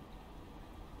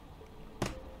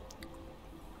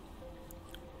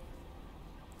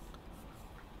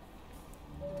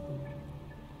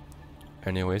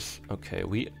 Anyways, okay,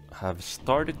 we have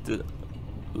started the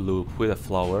loop with a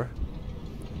flower.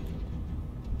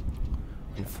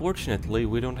 Unfortunately,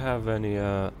 we don't have any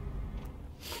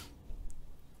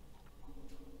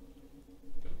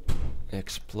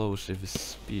explosive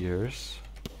spears.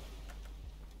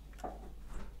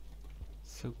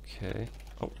 It's okay.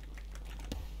 Oh,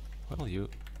 well, you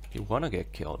wanna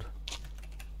get killed.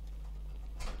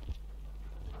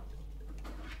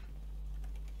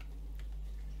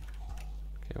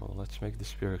 Okay, well, let's make the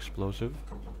spear explosive.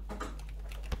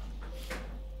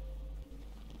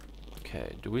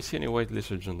 Okay, do we see any white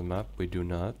lizards on the map? We do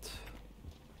not.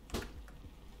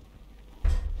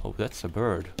 Oh, that's a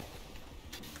bird.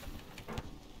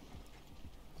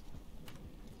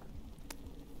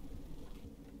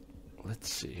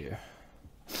 Let's see here.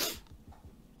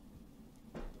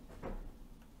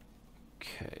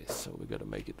 Okay, so we gotta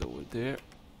make it over there,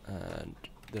 and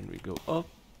then we go up.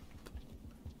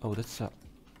 Oh, that's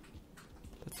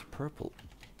purple.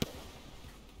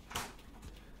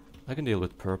 I can deal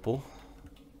with purple.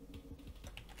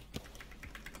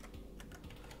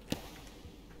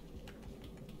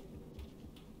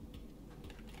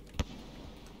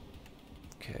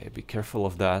 Okay, be careful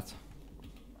of that.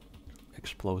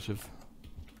 Explosive.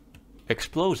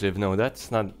 Explosive? No,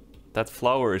 that's not... That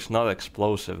flower is not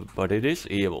explosive, but it is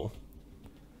evil.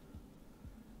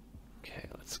 Okay,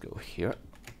 let's go here.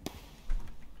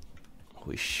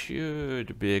 We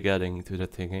should be getting to the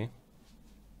thingy.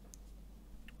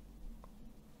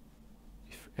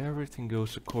 If everything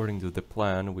goes according to the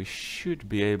plan, we should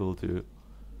be able to...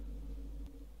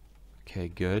 Okay,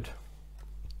 good.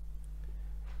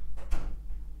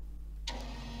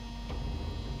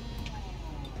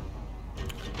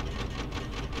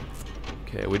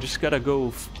 Okay, we just gotta go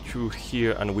through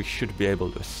here and we should be able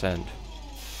to ascend.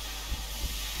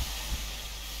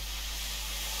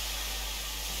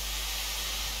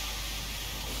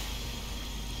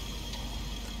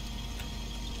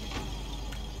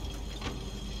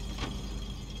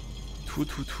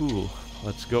 Two.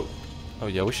 Let's go. Oh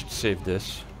yeah, we should save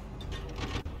this.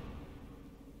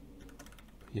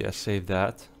 Yeah, save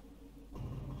that.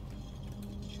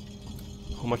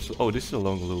 How much? Oh, this is a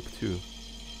long loop too.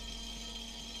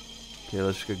 Okay,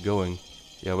 let's get going.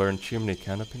 Yeah, we're in Chimney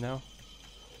Canopy now.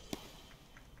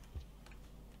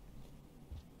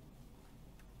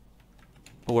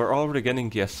 Oh, we're already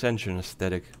getting the Ascension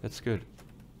aesthetic. That's good.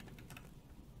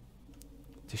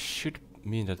 This should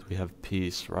mean that we have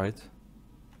peace, right?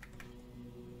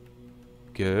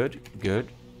 Good, good.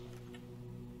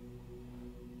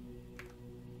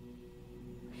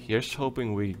 Here's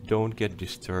hoping we don't get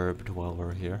disturbed while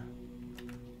we're here.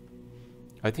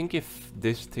 I think if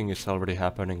this thing is already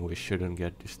happening, we shouldn't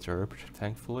get disturbed,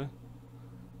 thankfully.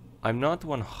 I'm not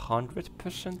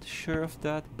 100% sure of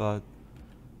that, but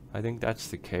I think that's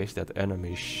the case, that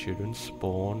enemies shouldn't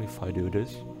spawn if I do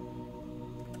this.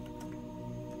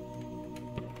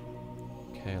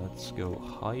 Okay, let's go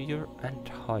higher and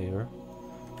higher.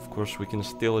 Of course, we can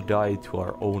still die to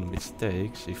our own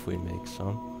mistakes if we make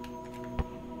some.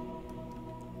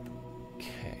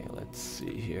 Okay, let's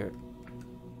see here.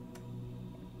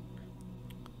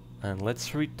 And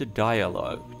let's read the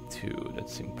dialogue too,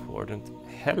 that's important.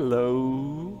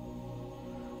 Hello!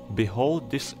 Behold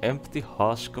this empty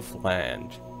husk of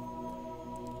land,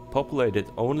 populated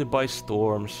only by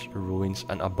storms, ruins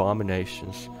and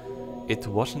abominations. It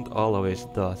wasn't always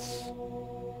thus.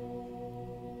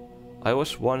 I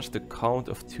was once the count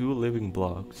of 2 living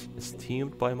blocks,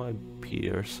 esteemed by my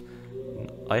peers.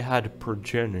 I had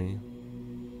progeny.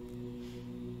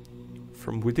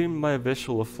 From within my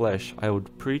vessel of flesh I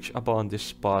would preach upon this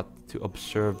spot to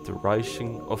observe the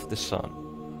rising of the sun.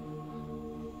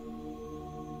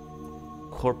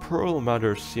 Corporeal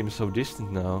matters seem so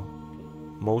distant now.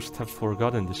 Most have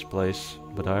forgotten this place,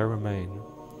 but I remain.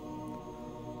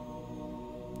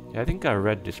 Yeah, I think I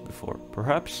read this before.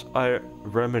 Perhaps I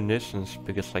reminiscence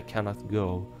because I cannot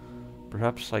go.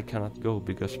 Perhaps I cannot go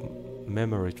because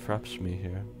memory traps me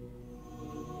here.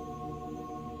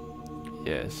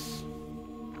 Yes.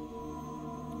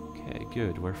 Okay,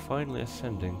 good. We're finally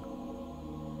ascending.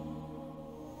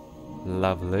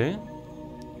 Lovely.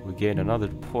 We gain another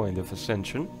point of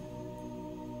ascension.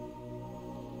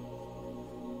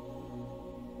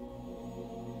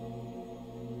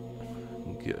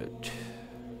 Good.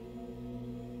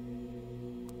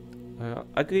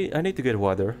 I need to get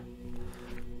water.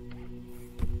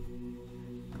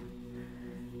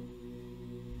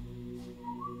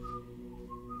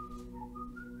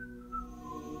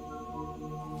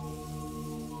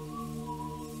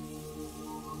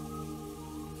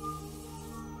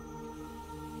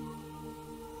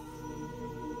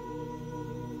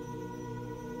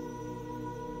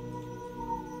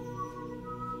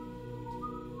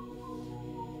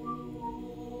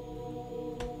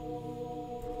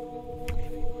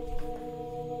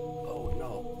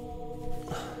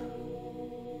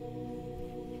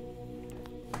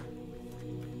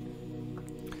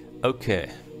 Okay,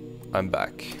 I'm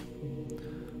back.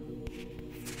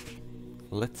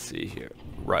 Let's see here.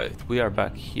 Right, we are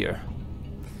back here.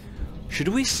 Should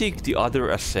we seek the other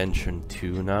ascension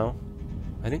too now?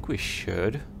 I think we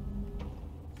should.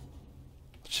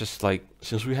 It's just like,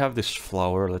 since we have this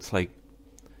flower, let's like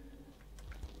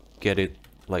get it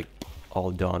like all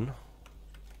done.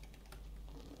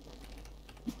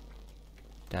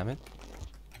 Damn it.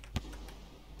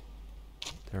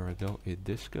 There we go, eat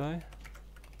this guy.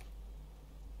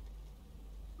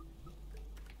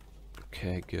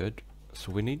 Okay, good.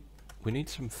 So we need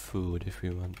some food if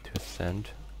we want to ascend,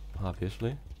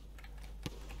 obviously.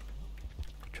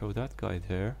 Throw that guy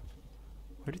there.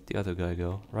 Where did the other guy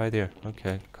go? Right there.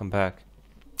 Okay, come back.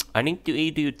 I need to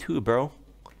eat you too, bro.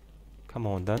 Come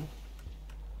on then.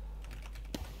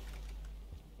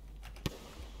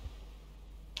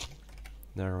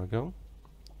 There we go.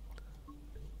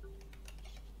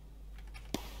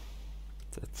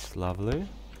 That's lovely.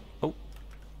 Oh.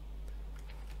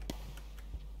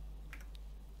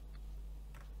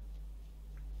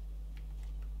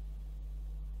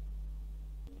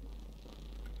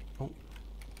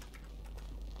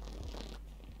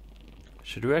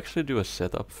 Should we actually do a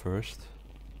setup first?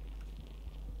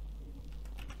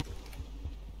 I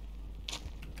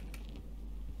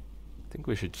think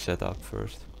we should set up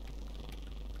first.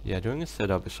 Yeah, doing a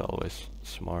setup is always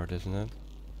smart, isn't it?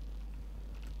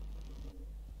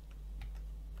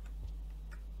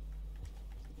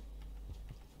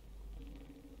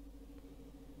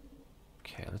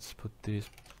 Okay, let's put these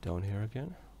down here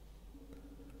again.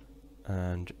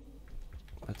 And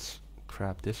let's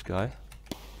grab this guy.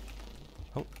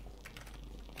 Oh.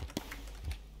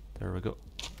 There we go.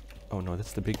 Oh no,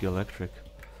 that's the big electric.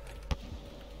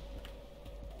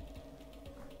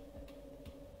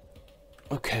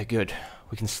 Okay, good.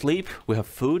 We can sleep, we have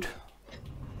food,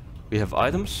 we have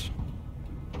items.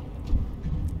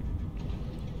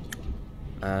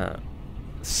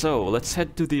 So, let's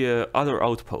head to the other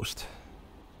outpost.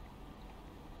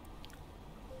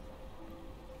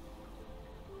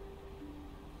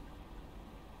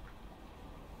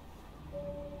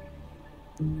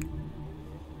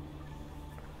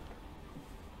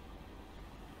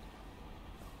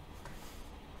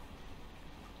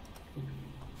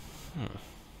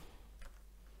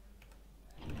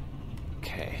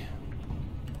 Okay.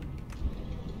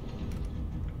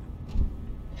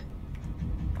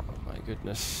 Oh my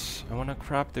goodness. I wanna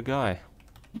grab the guy.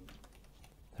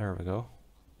 There we go.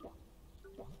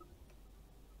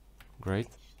 Great.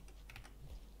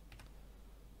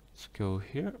 Let's go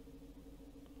here.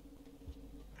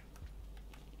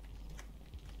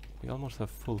 We almost have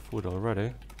full food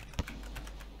already.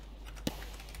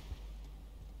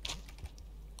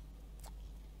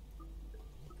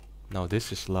 Now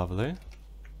this is lovely.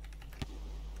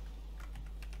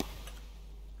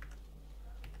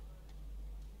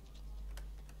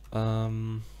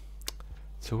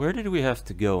 So where did we have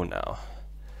to go now?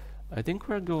 I think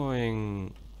we're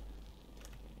going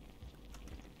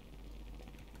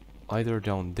either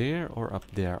down there or up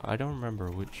there. I don't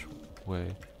remember which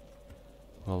way.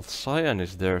 Well, cyan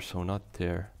is there, so not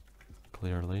there.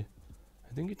 Clearly.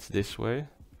 I think it's this way.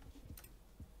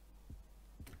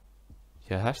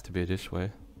 Yeah, it has to be this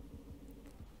way.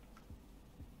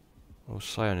 Oh,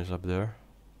 cyan is up there.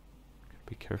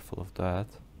 Be careful of that.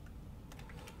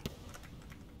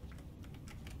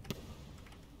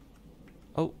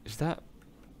 Oh, is that...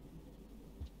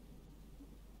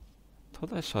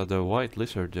 Thought I saw the white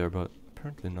lizard there, but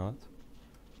apparently not.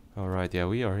 Alright, yeah,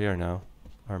 we are here now.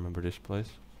 I remember this place.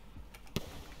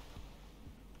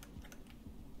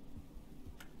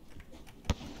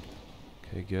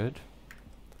 Okay, good.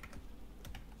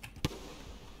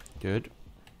 Good.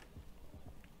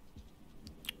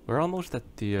 We're almost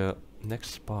at the next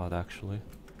spot, actually.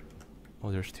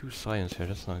 Oh, there's 2 cyans here.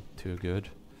 That's not too good.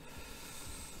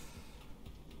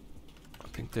 I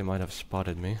think they might have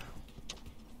spotted me.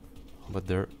 But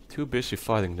they're too busy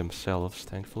fighting themselves,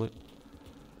 thankfully.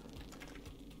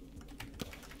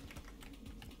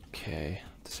 Okay,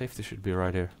 the safety should be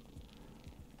right here.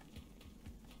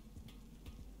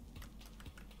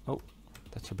 Oh,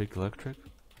 that's a big electric.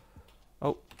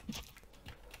 Oh.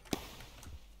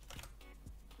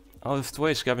 Out of the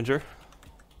way, scavenger.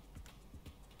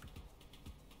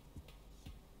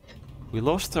 We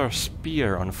lost our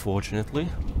spear, unfortunately.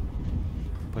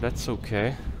 But that's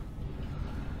okay.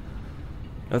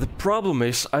 Now the problem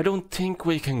is, I don't think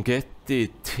we can get the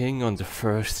thing on the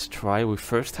first try. We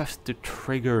first have to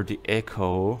trigger the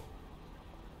echo.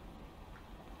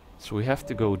 So we have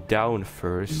to go down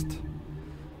first.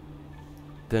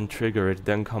 Then trigger it,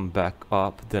 then come back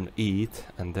up, then eat,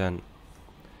 and then...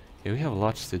 Yeah, we have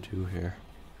lots to do here.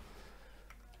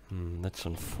 That's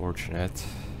unfortunate.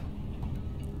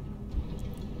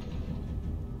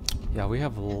 Yeah, we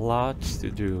have lots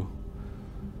to do.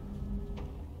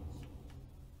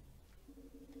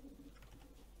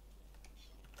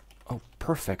 Oh,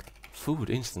 perfect. Food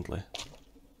instantly.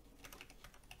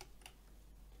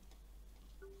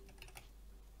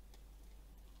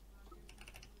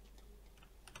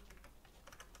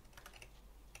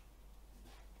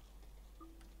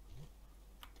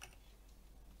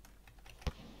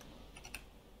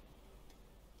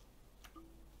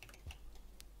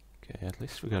 Okay, at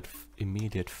least we got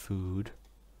immediate food.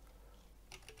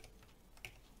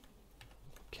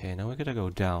 Okay, now we gotta go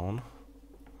down.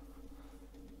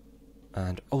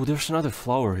 And oh, there's another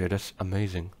flower here. That's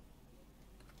amazing.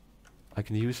 I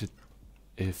can use it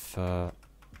if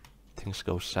things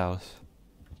go south.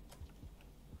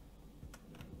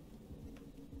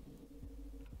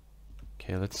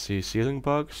 Okay, let's see. Ceiling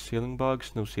bugs, ceiling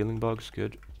bugs, no ceiling bugs,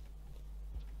 good.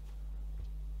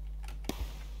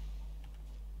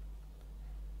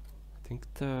 I think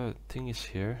the thing is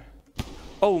here.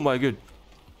 Oh my god!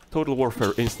 Total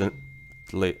warfare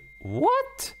instantly.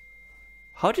 What?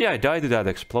 How did I die to that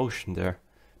explosion there?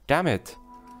 Damn it!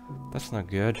 That's not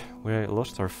good. We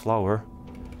lost our flower.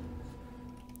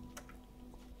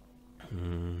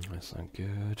 That's not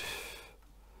good.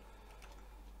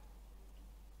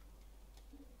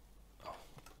 Oh,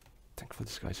 thankfully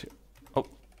this guy's here. Oh!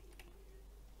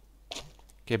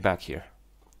 Get back here.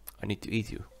 I need to eat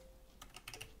you.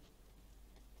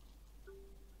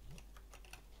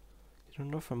 You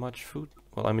don't offer much food.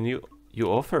 Well, I mean, you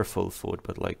offer full food,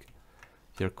 but like...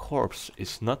 Your corpse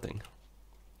is nothing.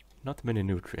 Not many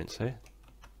nutrients, eh?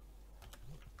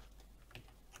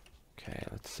 Okay,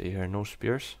 let's see here. No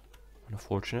spears.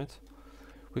 Unfortunate.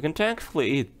 We can thankfully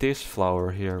eat this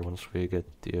flower here once we get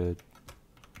the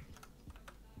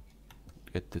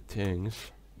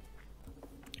things.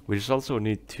 We just also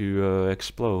need to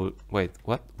explode. Wait,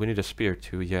 what? We need a spear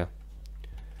too. Yeah.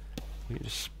 We need a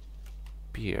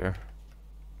spear.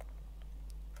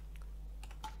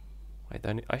 Wait,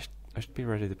 I should be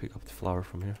ready to pick up the flower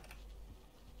from here.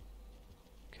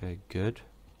 Okay, good.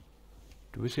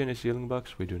 Do we see any ceiling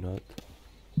bugs? We do not.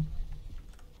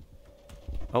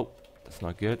 Oh, that's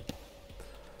not good.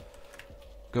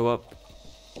 Go up.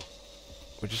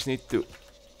 We just need to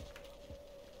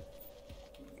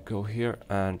go here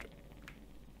and...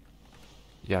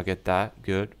 Yeah, get that.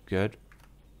 Good, good.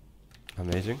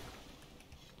 Amazing.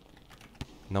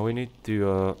 Now we need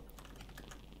to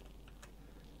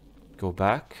go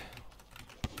back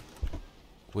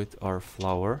with our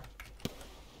flower.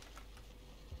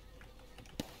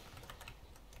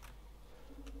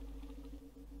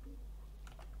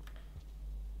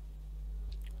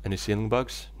 Any ceiling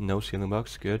bugs? No ceiling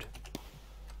bugs, good.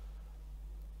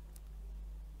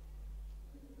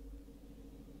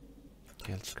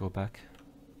 Okay, let's go back.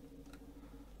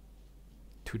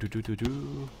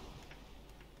 Do.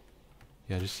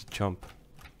 Yeah, just jump.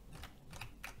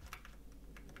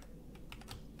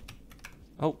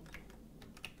 Oh.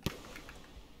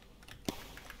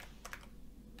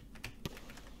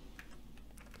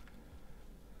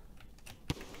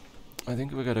 I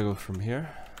think we gotta go from here.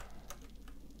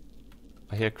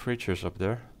 I hear creatures up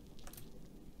there.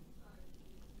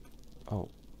 Oh.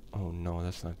 Oh no,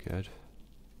 that's not good.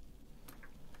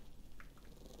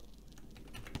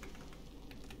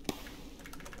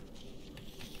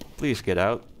 Please get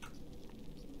out.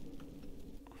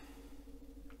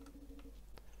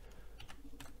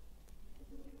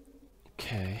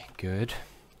 Okay, good.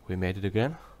 We made it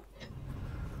again.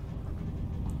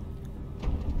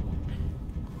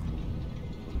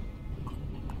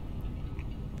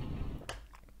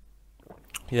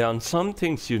 Yeah, on some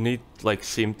things you need, like,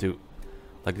 seem to...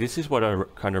 Like, this is what I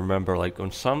kind of remember, like,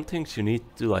 on some things you need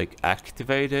to, like,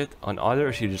 activate it, on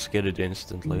others you just get it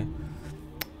instantly.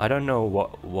 I don't know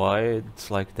why it's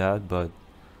like that, but...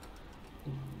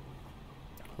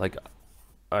 Like,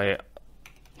 I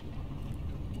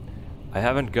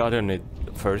haven't gotten it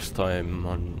the first time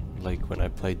on, like, when I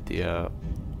played the,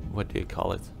 what do you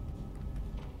call it?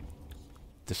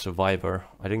 The Survivor.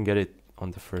 I didn't get it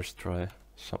on the first try,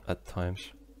 at times.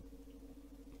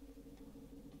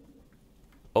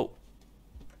 Oh.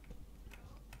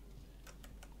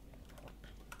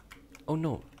 Oh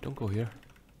no, don't go here.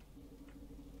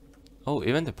 Oh,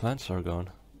 even the plants are gone.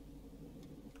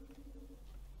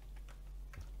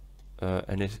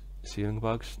 Any ceiling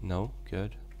bugs? No,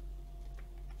 good.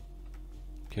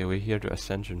 Okay, we hear the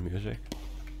Ascension music.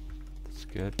 That's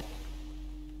good.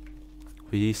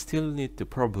 We still need to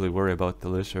probably worry about the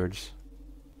lizards.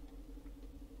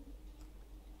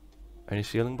 Any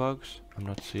ceiling bugs? I'm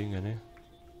not seeing any.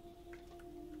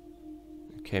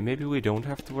 Okay, maybe we don't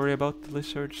have to worry about the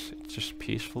lizards. It's just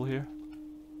peaceful here.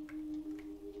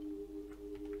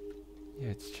 Yeah,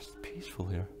 it's just peaceful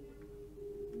here.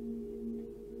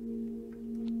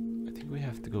 I think we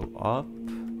have to go up.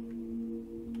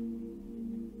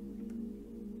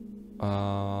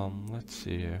 Let's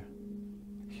see here.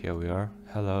 Here we are.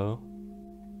 Hello.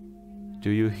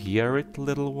 Do you hear it,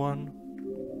 little one?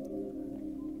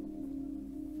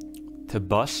 The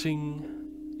buzzing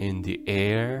in the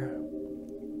air.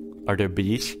 Are there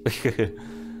bees?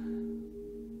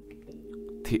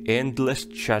 The endless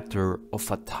chatter of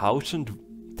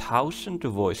 1,000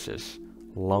 voices,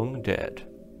 long dead.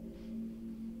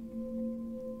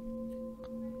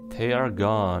 They are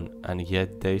gone, and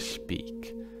yet they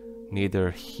speak,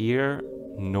 neither here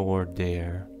nor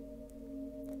there.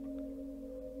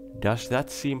 Does that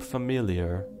seem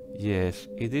familiar? Yes,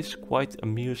 it is quite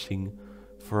amusing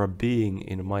for a being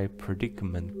in my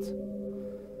predicament.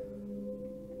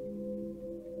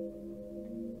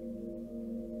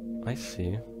 I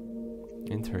see.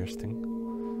 Interesting.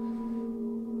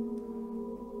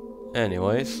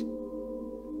 Anyways,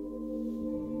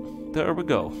 there we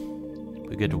go.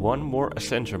 We get one more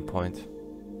ascension point.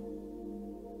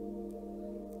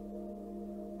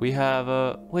 We have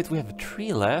wait, we have a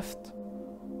tree left?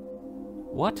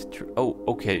 What tree? Oh,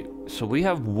 okay. So we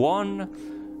have one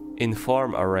in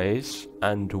farm arrays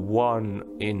and one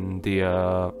in the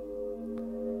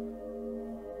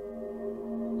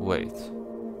wait.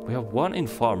 We have one in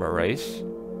farm arrays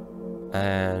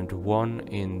and one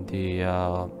in the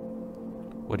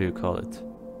what do you call it?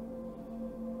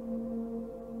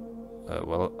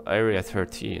 Well, area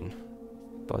 13.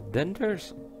 But then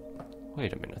there's...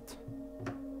 Wait a minute.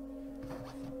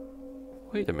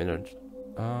 Wait a minute.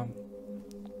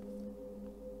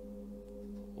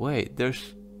 Wait,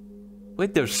 there's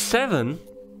 7?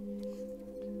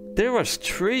 There was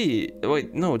 3.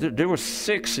 Wait, no, there was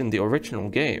 6 in the original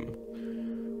game.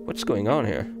 What's going on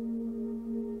here?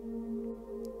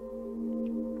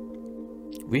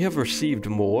 We have received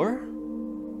more?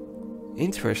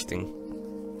 Interesting.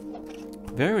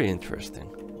 Very interesting.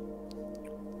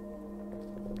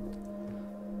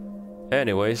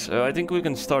 Anyways, I think we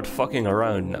can start fucking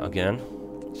around again,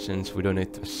 since we don't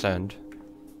need to ascend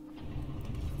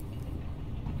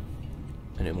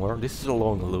anymore. This is a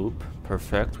long loop.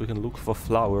 Perfect. We can look for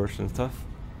flowers and stuff.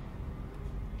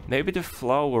 Maybe the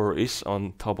flower is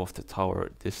on top of the tower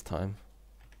this time.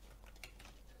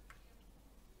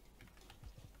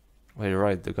 Wait,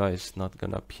 right, the guy is not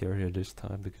gonna appear here this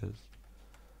time because...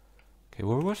 Okay,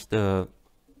 where's the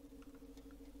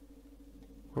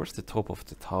top of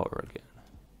the tower again?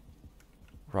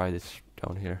 Right, it's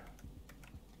down here.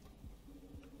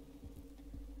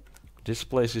 This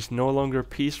place is no longer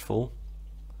peaceful.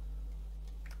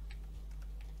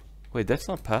 Wait, that's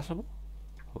not passable?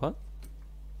 What?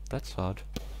 That's odd.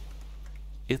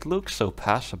 It looks so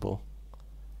passable.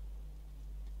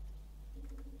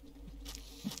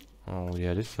 Oh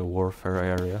yeah, this is a warfare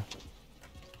area.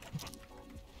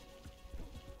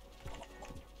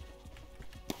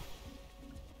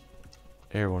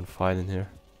 Everyone fine in here.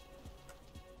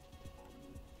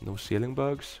 No ceiling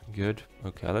bugs? Good.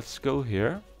 Okay, let's go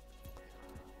here.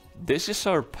 This is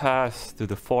our path to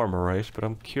the farmer race, but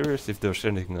I'm curious if there's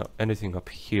anything up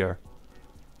here.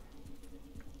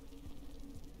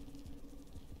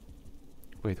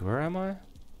 Wait, where am I?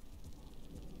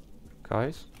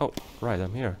 Guys? Oh, right,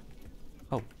 I'm here.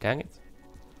 Oh, dang it.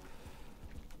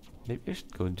 Maybe I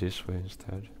should go this way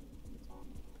instead.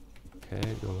 Okay,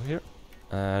 go here.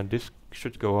 And this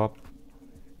should go up.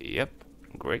 Yep,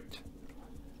 great.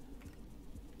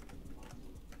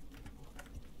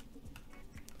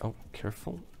 Oh,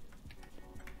 careful.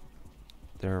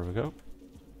 There we go.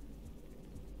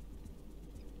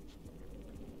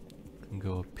 Can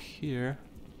go up here.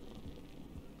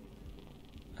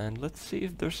 And let's see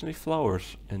if there's any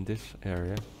flowers in this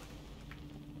area.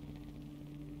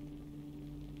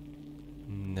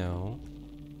 No.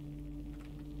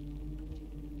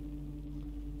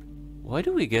 Why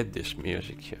do we get this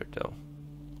music here though?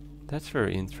 That's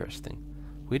very interesting.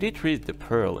 We did read the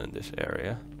pearl in this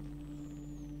area.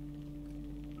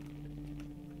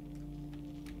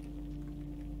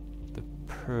 The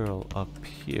pearl up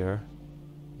here.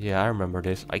 Yeah, I remember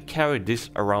this. I carried this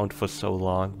around for so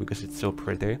long because it's so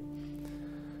pretty.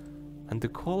 And the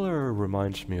color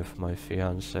reminds me of my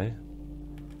fiance.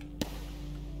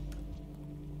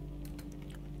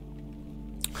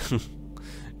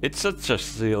 It's such a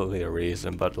silly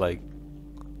reason, but like,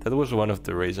 that was one of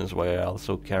the reasons why I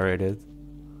also carried it.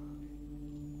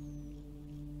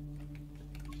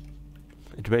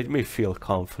 It made me feel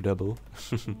comfortable.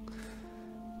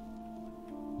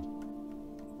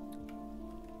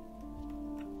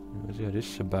 Yeah,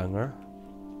 this is a banger.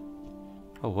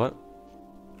 Oh, what?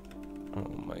 Oh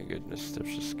my goodness,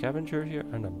 there's a scavenger here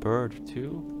and a bird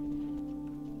too.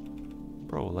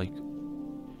 Bro, like,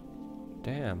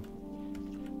 damn.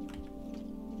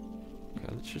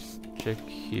 Okay, let's just check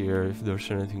here if there's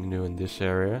anything new in this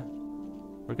area.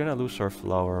 We're gonna lose our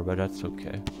flower, but that's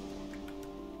okay.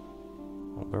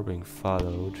 Oh, we're being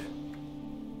followed.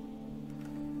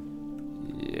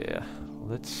 Yeah,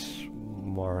 let's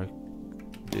mark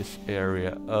this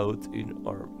area out in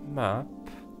our map.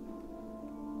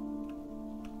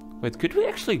 Wait, could we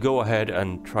actually go ahead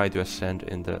and try to ascend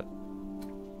in the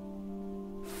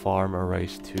farmer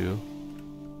race too?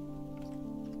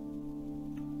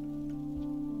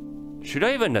 Should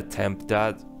I even attempt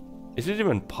that? Is it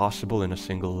even possible in a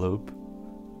single loop?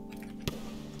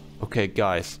 Okay,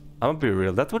 guys, I'm gonna be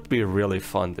real. That would be really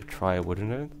fun to try,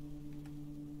 wouldn't it?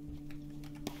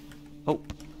 Oh.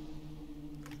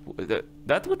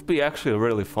 That would be actually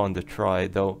really fun to try,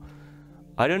 though.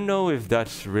 I don't know if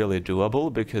that's really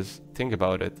doable, because think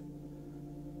about it.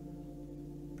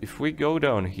 If we go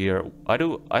down here,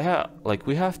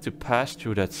 we have to pass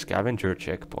through that scavenger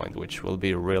checkpoint, which will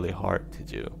be really hard to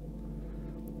do.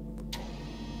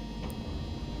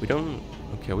 We don't...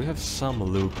 Okay, we have some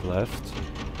loop left.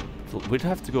 We'd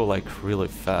have to go like really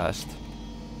fast.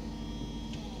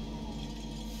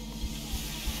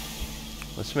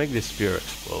 Let's make this spear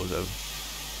explosive.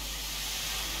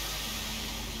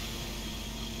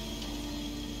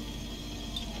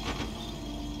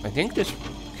 I think this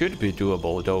could be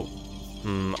doable though.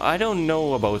 I don't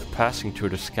know about passing through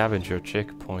the scavenger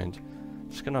checkpoint.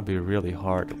 It's gonna be really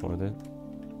hard, won't it?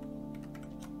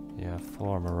 Yeah,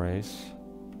 farmer race.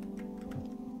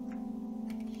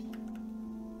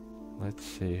 Let's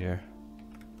see here.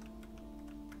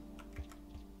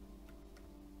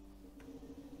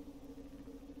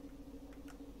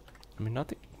 I mean,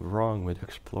 nothing wrong with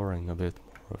exploring a bit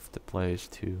more of the place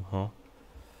too, huh?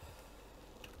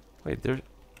 Wait, there's...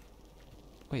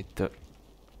 Wait,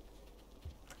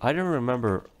 I don't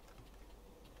remember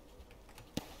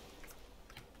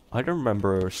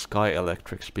Sky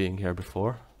Electrics being here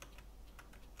before.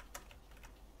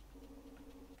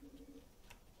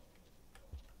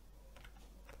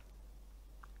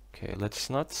 Okay, let's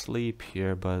not sleep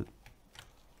here, but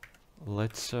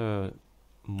let's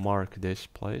mark this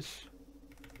place.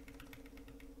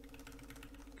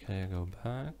 Okay, go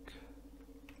back.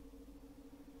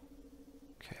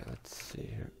 Okay, let's see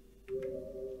here.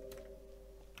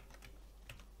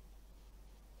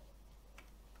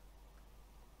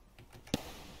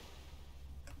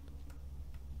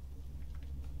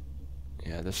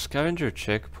 Yeah, the scavenger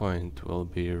checkpoint will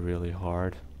be really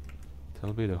hard.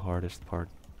 That'll be the hardest part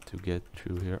to get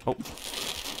through here. Oh!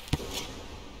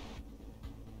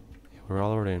 Yeah, we're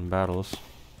already in battles.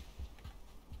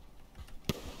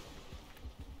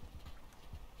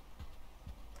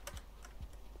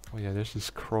 Oh yeah, there's this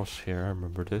cross here, I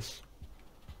remember this.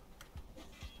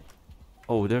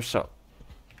 Oh, there's a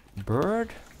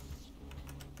bird?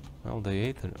 Well, they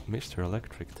ate Mr.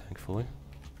 Electric, thankfully.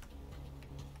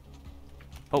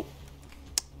 Oh!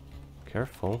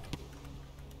 Careful.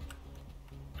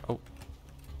 Oh.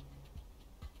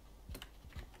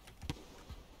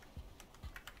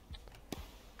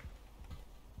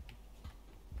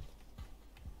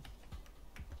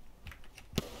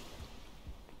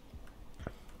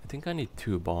 I think I need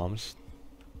 2 bombs.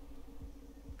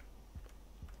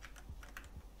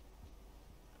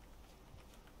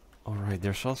 Alright,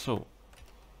 there's also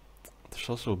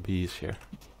bees here.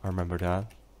 I remember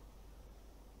that.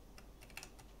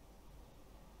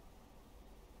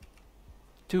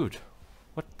 Dude,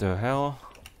 what the hell?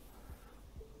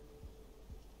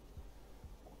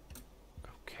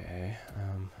 Okay,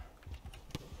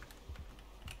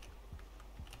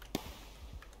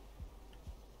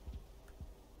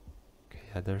 okay,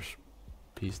 yeah, there's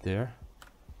bees there.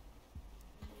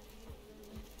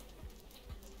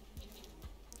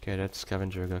 Okay, that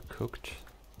scavenger got cooked.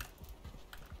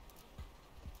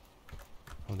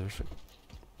 Oh, there's a...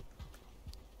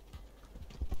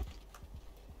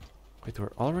 Wait,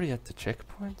 we're already at the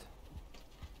checkpoint?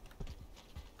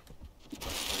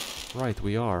 Right,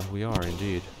 we are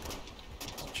indeed.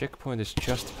 The checkpoint is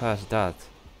just past that.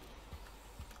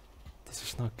 This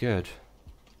is not good.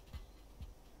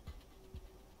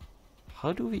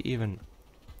 How do we even...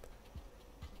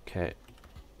 Okay.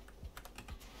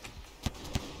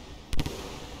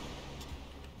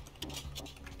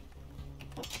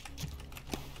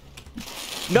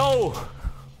 No!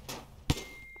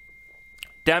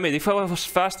 Damn it, if I was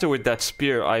faster with that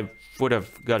spear, I would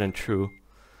have gotten through.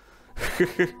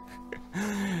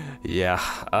 Yeah,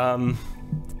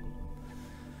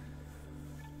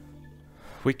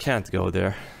 we can't go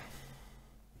there.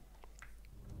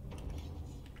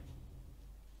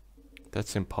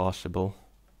 That's impossible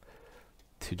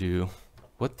to do.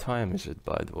 What time is it,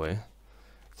 by the way?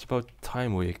 It's about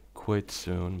time we quit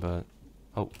soon, but...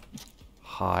 Oh.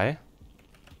 Hi.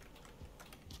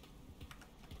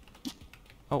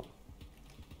 Oh.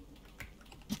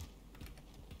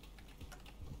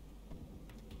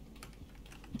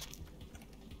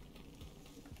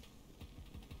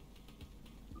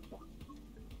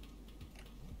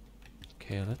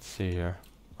 Okay, let's see here.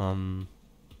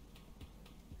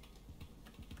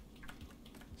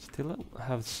 Still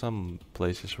have some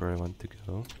places where I want to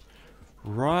go.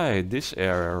 Right, this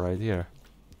area right here.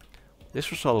 This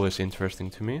was always interesting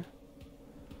to me.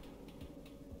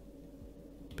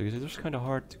 Because it was kind of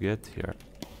hard to get here.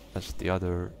 As the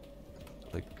other...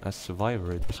 Like, as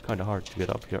Survivor, it was kind of hard to get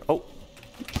up here. Oh!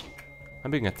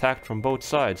 I'm being attacked from both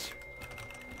sides.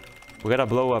 We gotta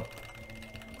blow up...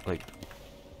 Like...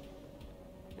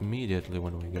 immediately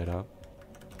when we get up.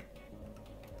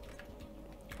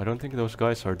 I don't think those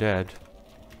guys are dead.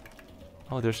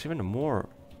 Oh, there's even more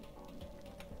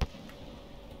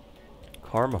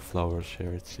karma flowers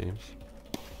here, it seems.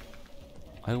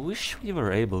 I wish we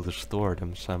were able to store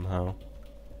them somehow.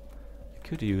 I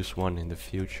could use one in the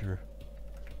future.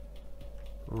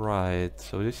 Right,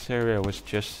 so this area was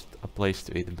just a place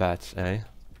to eat bats, eh?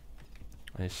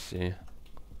 I see.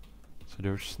 So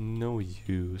there's no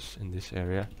use in this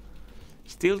area.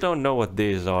 Still don't know what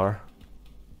these are.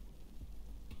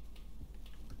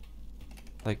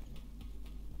 Like...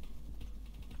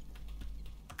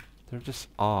 They're just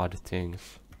odd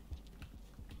things.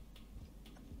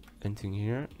 Anything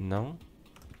here? No?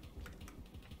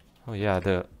 Oh yeah,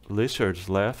 the lizards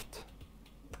left.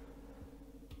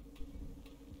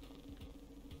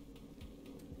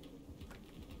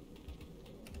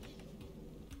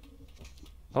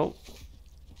 Oh.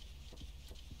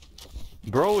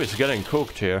 Bro is getting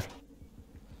cooked here.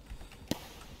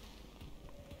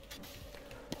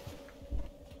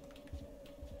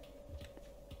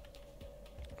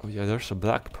 Oh yeah, there's a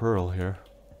black pearl here.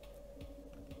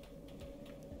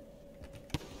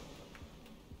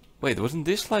 Wait, wasn't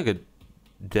this like a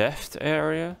death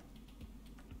area?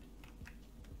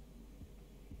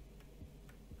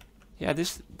 Yeah,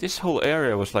 this whole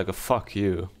area was like a fuck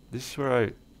you. This is where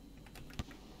I...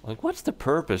 Like, what's the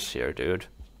purpose here, dude?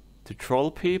 To troll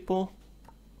people?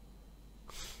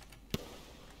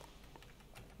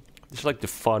 This is like the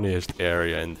funniest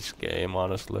area in this game,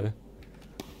 honestly.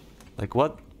 Like,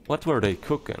 what were they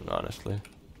cooking, honestly?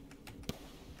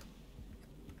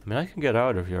 I mean, I can get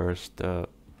out of here as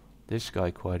this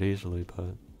guy quite easily,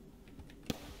 but...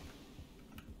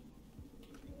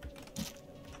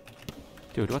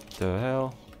 Dude, what the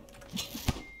hell?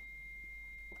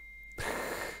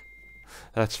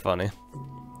 That's funny.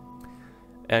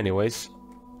 Anyways.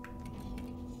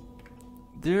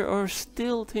 There are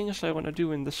still things I want to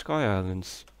do in the Sky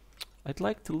Islands. I'd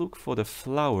like to look for the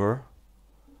flower.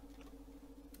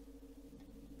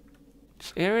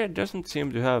 This area doesn't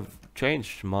seem to have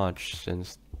changed much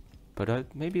since, but I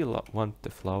maybe want the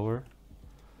flower.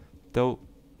 Though,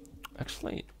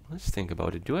 actually, let's think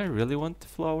about it. Do I really want the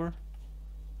flower?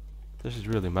 Does it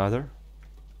really matter?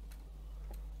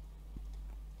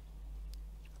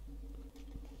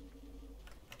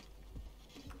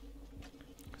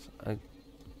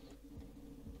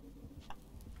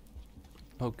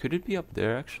 Oh, could it be up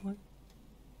there actually?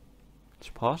 It's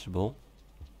possible.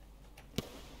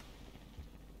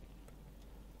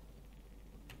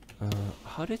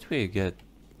 How did we get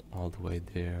all the way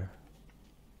there?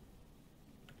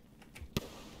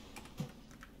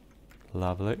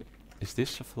 Lovely. Is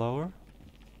this a flower?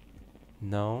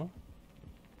 No.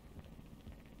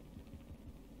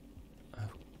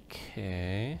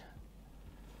 Okay.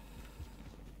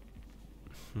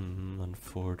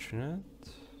 Unfortunate.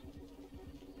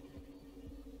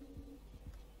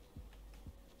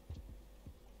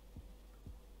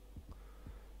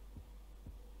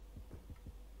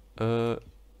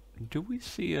 Do we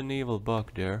see an evil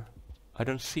bug there? I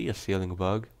don't see a ceiling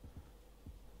bug.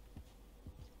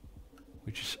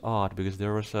 Which is odd, because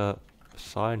there was a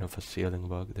sign of a ceiling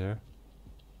bug there.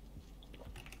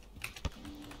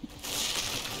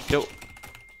 Yo!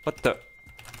 What the?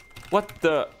 What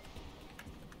the?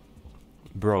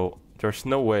 Bro, there's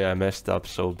no way I messed up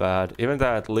so bad. Even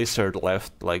that lizard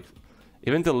left, like...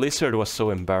 Even the lizard was so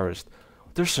embarrassed.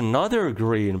 There's another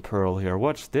green pearl here.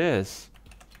 What's this?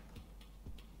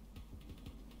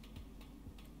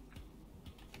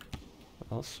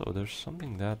 Also, there's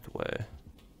something that way.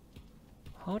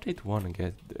 How did one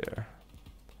get there?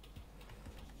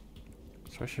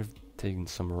 So I should have taken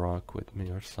some rock with me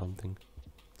or something.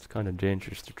 It's kind of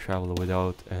dangerous to travel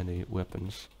without any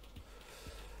weapons.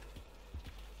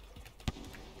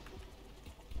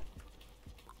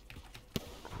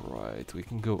 Right, we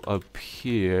can go up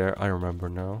here. I remember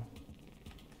now.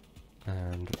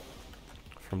 And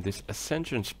from this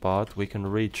ascension spot we can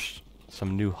reach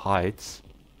some new heights.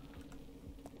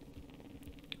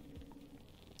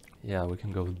 Yeah, we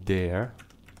can go there.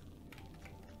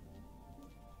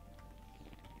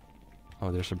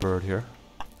 Oh, there's a bird here.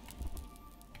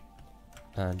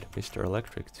 And Mr.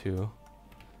 Electric too.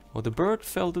 Oh, the bird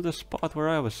fell to the spot where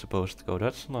I was supposed to go.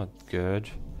 That's not good.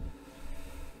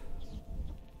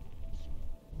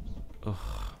 Ugh.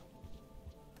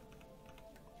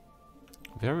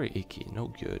 Very icky, no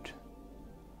good.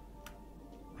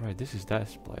 Right, this is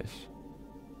that place.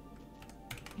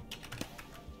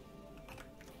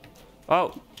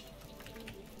 Oh!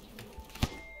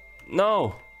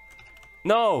 No!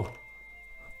 No!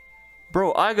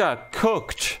 Bro, I got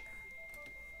cooked!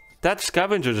 That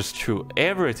scavenger just threw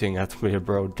everything at me,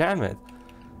 bro. Damn it!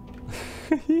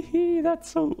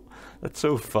 That's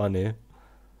so funny.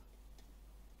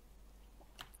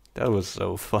 That was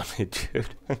so funny,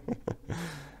 dude.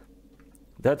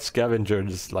 That scavenger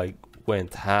just like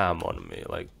went ham on me,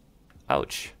 like,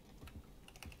 ouch.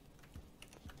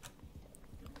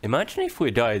 Imagine if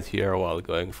we died here while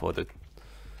going for the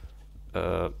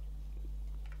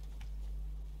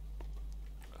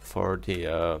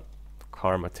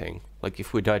karma thing. Like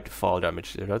if we died to fall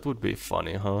damage there, that would be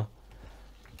funny, huh?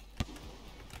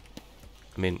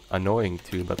 I mean, annoying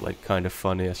too, but like kind of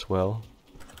funny as well.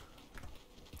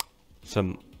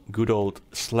 Some good old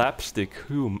slapstick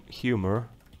humor.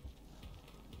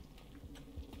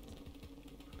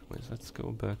 Let's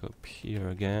go back up here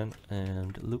again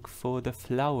and look for the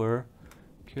flower.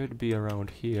 Could be around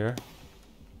here.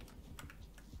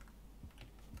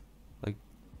 Like,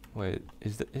 wait,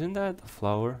 isn't that a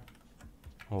flower?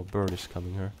 Oh, bird is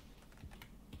coming here.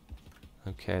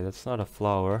 Okay, that's not a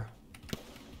flower.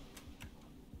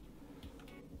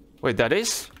 Wait, that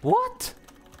is? What?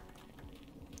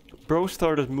 Bro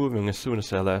started moving as soon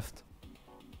as I left.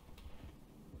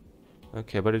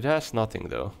 Okay, but it has nothing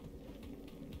though.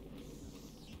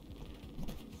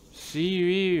 See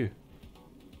you.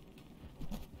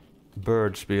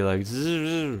 Birds be like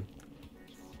zzz,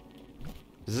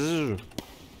 zzz.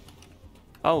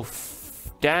 Oh,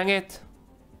 dang it!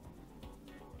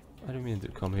 I didn't mean to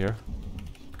come here.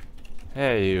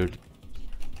 Hey, dude,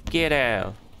 get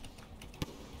out!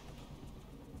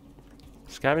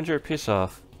 Scavenger, piss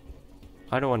off!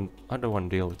 I don't want to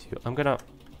deal with you. I'm gonna.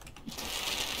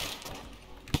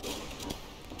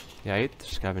 Yeah, I eat the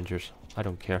scavengers. I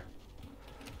don't care.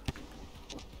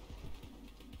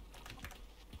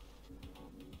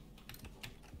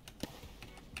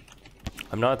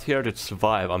 I'm not here to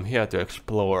survive, I'm here to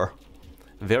explore.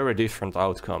 Very different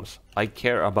outcomes. I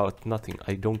care about nothing.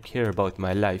 I don't care about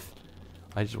my life.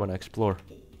 I just want to explore.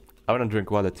 I want to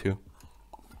drink water too.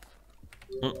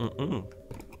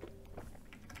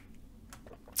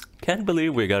 Can't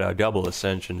believe we got a double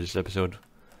ascension this episode.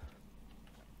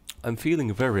 I'm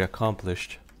feeling very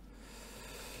accomplished.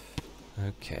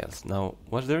 Okay, now,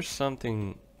 was there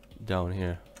something down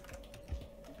here?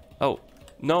 Oh,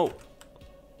 no!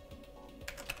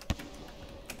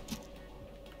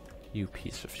 You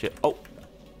piece of shit. Oh!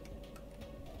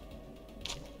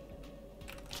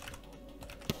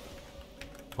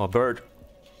 Oh, bird.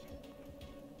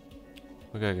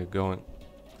 We gotta get going.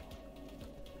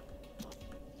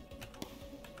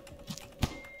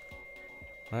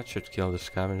 That should kill the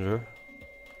scavenger.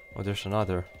 Oh, there's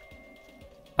another.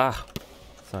 Ah!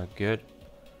 That's not good.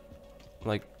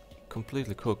 Like,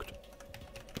 completely cooked.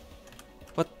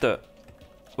 What the?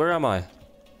 Where am I?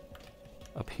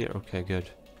 Up here? Okay, good.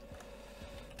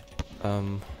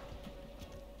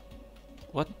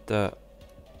 What the?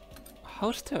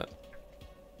 How's the...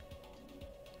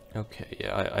 Okay,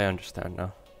 yeah, I understand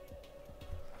now.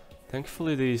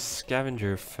 Thankfully the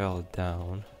scavenger fell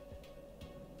down.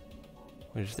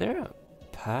 Wait, is there a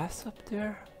path up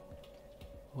there?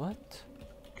 What?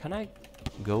 Can I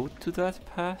go to that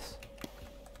path?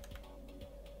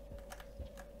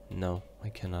 No, I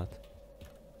cannot.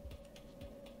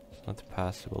 It's not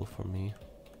passable for me.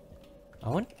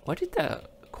 Why did the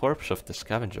corpse of the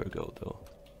scavenger go though?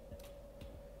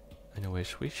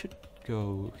 Anyways, we should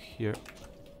go here.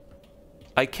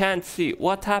 I can't see.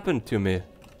 What happened to me?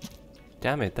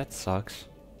 Damn it, that sucks.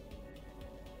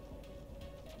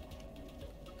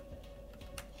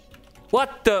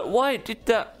 What the? Why did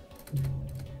that?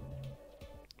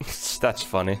 That's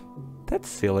funny. That's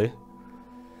silly.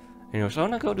 Anyways, I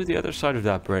wanna go to the other side of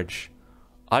that bridge.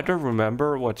 I don't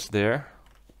remember what's there.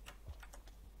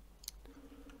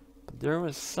 But there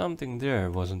was something there,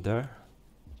 wasn't there?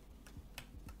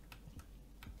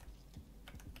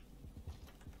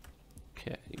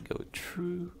 Okay, go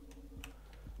through.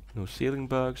 No ceiling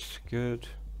bugs, good.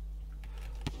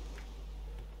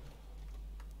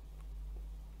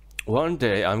 One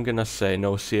day I'm gonna say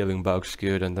no ceiling bugs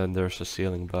good, and then there's a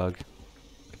ceiling bug.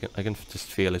 I can just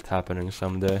feel it happening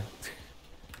someday.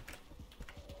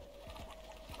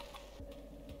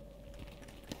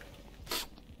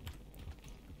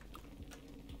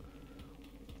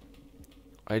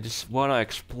 I just wanna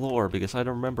explore because I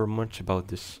don't remember much about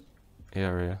this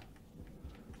area.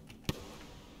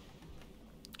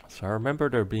 So I remember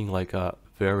there being like a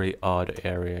very odd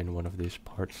area in one of these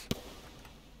parts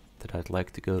that I'd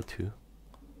like to go to.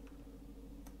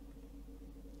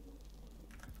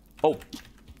 Oh,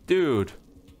 dude.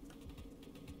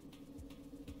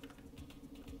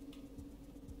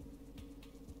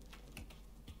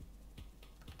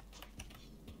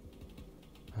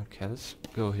 Okay, let's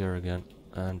go here again.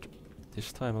 And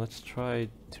this time let's try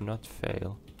to not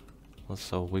fail.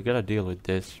 Also, we gotta deal with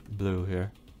this blue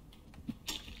here.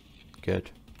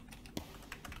 Good.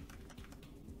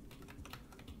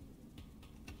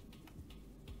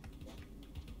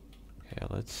 Okay,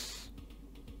 let's...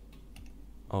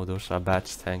 Oh, those are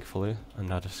bats, thankfully, and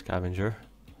not a scavenger.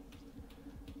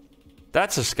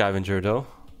 That's a scavenger, though.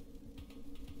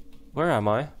 Where am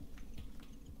I?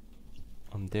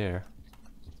 I'm there.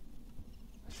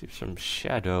 I see some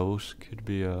shadows. Could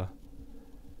be a...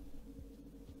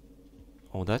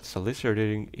 Oh, that's a lizard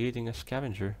eating a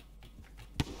scavenger.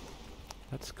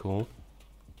 That's cool.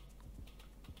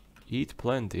 Eat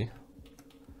plenty.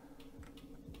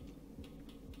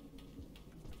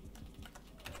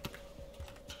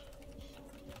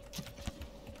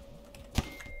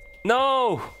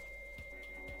 No!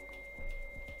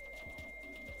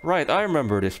 Right, I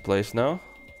remember this place now.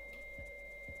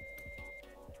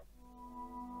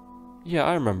 Yeah,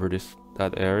 I remember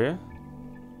that area.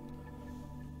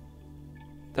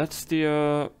 That's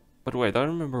the but wait, I don't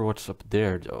remember what's up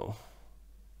there though.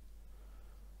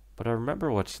 But I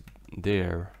remember what's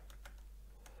there.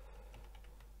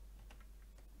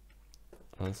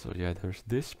 Also, yeah, there's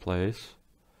this place.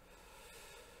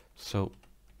 So,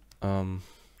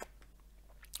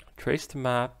 trace the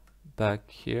map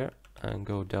back here and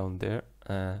go down there,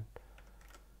 and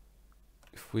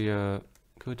if we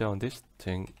go down this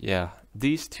thing, yeah,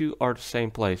 these two are the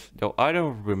same place, though I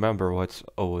don't remember what's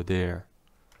over there.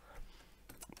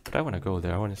 But I want to go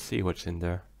there, I want to see what's in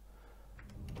there.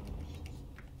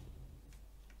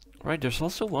 Right, there's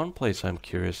also one place I'm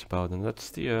curious about, and that's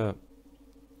the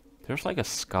there's like a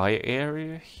sky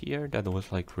area here that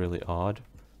was like really odd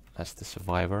as the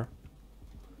survivor.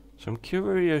 So I'm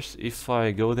curious if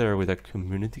I go there with a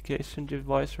communication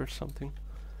device or something.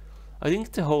 I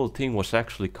think the whole thing was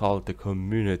actually called the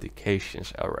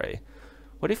communications array.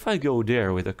 What if I go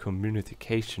there with a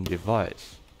communication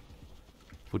device?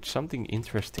 Would something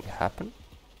interesting happen?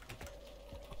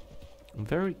 I'm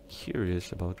very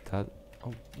curious about that.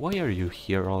 Oh, why are you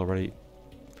here already?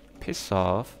 Piss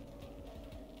off.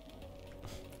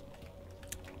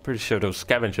 Pretty sure those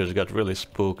scavengers got really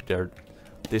spooked there.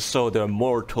 They saw their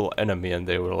mortal enemy and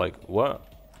they were like, what?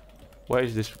 Why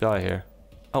is this guy here?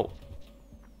 Oh.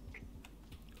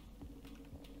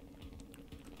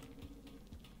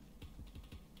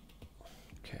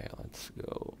 Okay, let's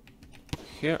go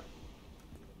here.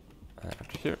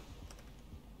 And here.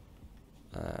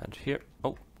 And here.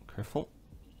 Oh, careful.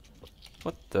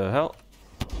 What the hell?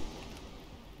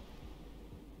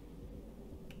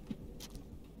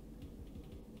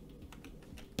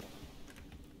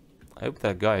 I hope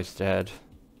that guy's dead.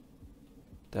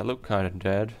 That looked kind of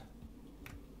dead.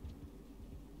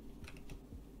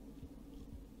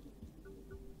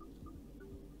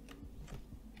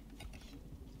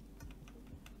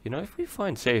 You know, if we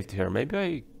find safety here, maybe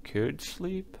I could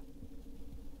sleep.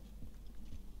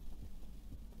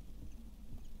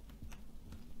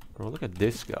 Bro, look at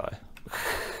this guy.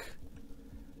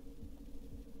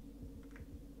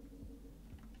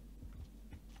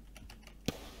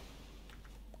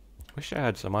 Wish I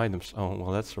had some items. Oh,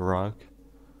 well, that's a rock.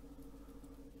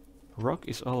 Rock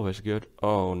is always good.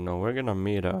 Oh no, we're gonna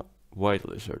meet a white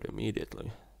lizard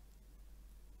immediately.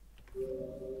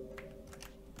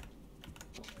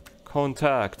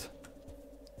 Contact!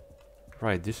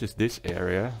 Right, this is this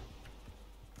area.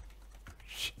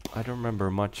 I don't remember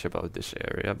much about this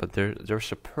area, but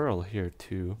there's a pearl here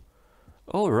too.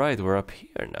 Oh right, we're up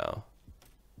here now.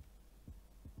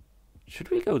 Should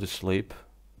we go to sleep?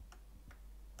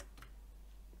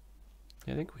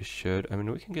 Yeah, I think we should. I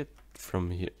mean, we can get from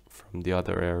here, from the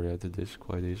other area to this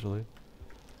quite easily.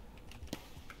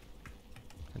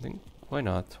 I think, why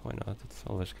not? Why not? It's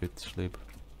always good to sleep.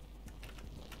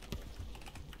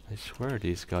 I swear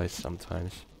these guys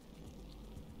sometimes.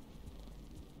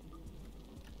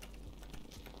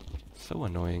 So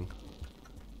annoying.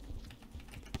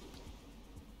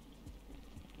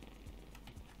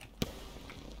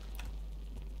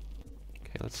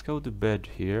 Okay, let's go to bed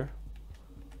here.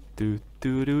 Do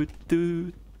do do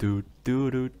do do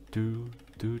do do do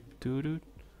do do do.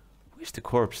 Why is the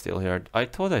corpse still here? I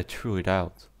thought I threw it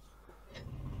out.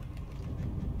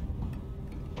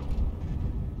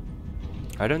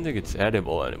 I don't think it's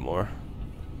edible anymore.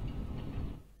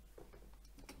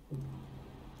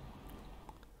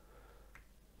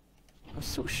 I'm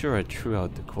so sure I threw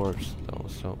out the corpse though,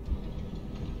 so...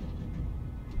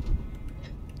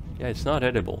 Yeah, it's not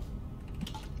edible.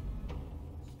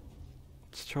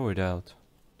 Let's throw it out.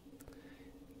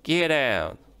 Get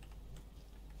out!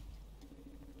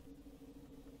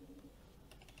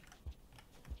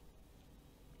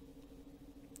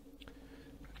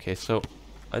 Okay, so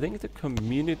I think the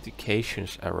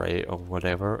communications array or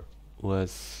whatever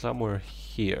was somewhere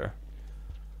here.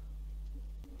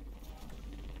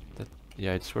 That,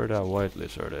 yeah, it's where that white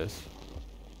lizard is.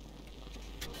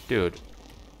 Dude.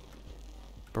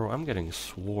 Bro, I'm getting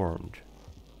swarmed.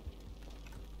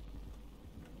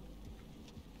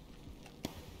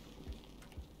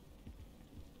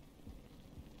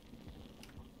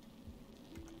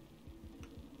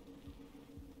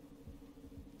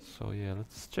 So yeah,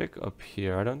 let's check up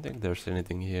here. I don't think there's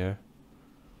anything here.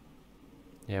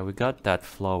 Yeah, we got that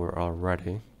flower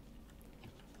already.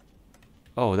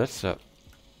 Oh, that's a...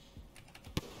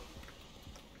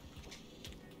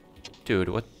 Dude,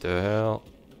 what the hell?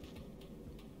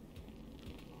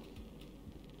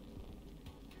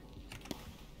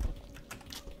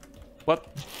 What?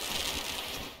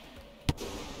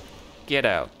 Get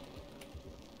out.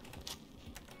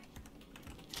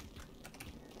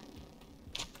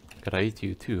 Gotta eat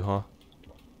you too, huh?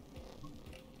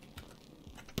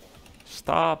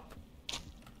 Stop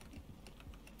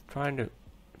trying to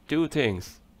do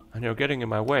things and you're getting in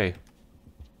my way.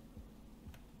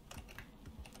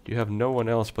 You have no one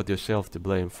else but yourself to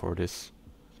blame for this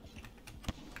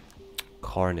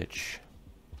carnage.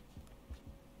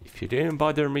 If you didn't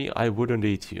bother me, I wouldn't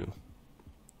eat you.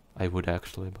 I would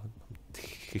actually, but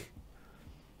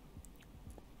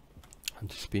I'm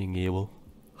just being evil.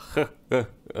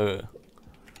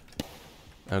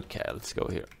 Okay, let's go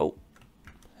here. Oh,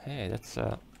 hey, that's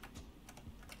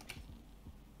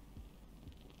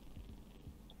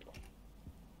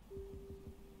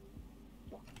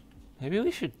maybe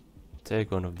we should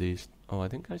take one of these. Oh, I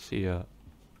think I see a...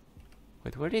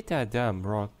 Wait, where did that damn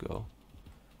rock go?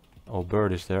 Oh,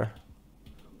 bird is there.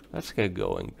 Let's get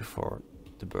going before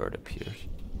the bird appears.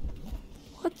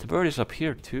 What? The bird is up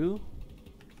here too?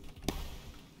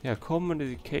 Yeah,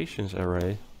 communications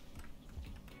array.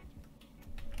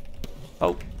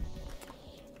 Oh.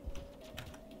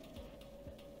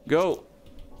 Go.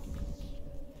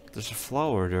 There's a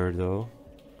flower there though.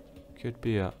 Could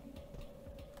be a...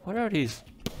 What are these...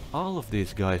 all of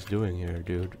these guys doing here,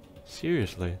 dude?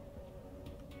 Seriously.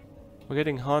 We're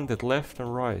getting hunted left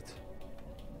and right.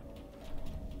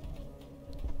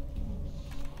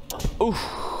 Oof.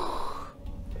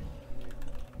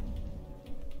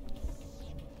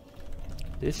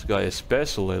 This guy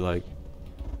especially, like...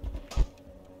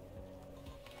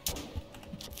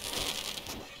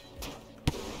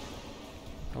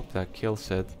 Hope that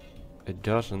kills it. It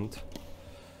doesn't.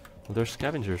 Well, there's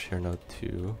scavengers here now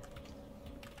too.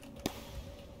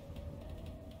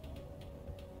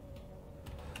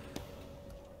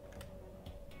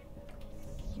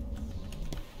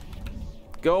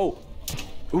 Go!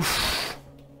 Oof!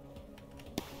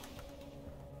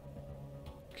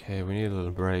 Okay, we need a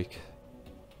little break.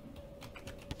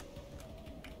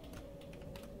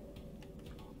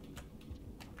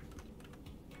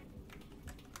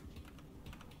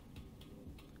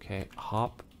 Okay,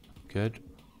 hop. Good.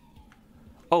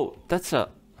 Oh, that's the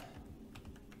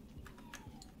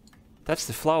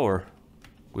flower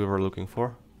we were looking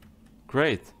for.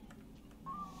 Great.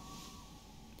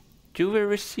 Do we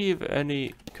receive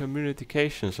any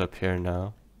communications up here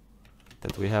now?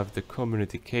 That we have the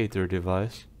communicator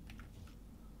device?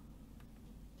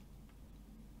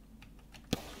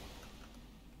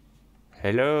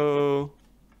 Hello?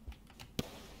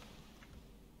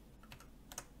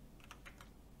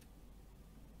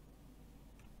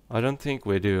 I don't think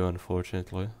we do,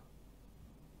 unfortunately.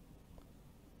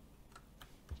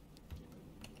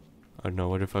 I don't know,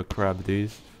 what if I grab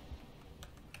these?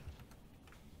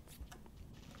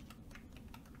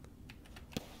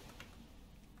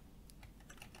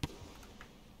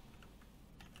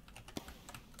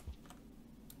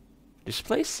 This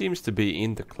place seems to be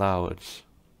in the clouds.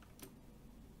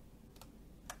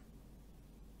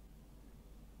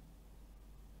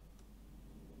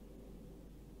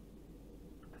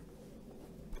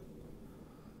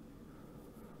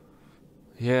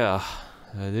 Yeah,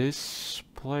 this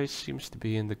place seems to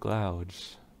be in the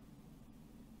clouds.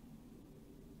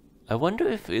 I wonder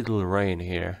if it'll rain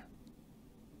here.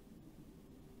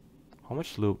 How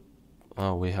much loop?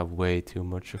 Oh, we have way too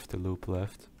much of the loop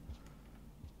left.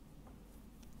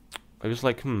 I was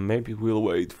like, maybe we'll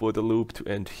wait for the loop to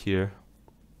end here.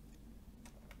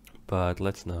 But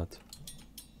let's not.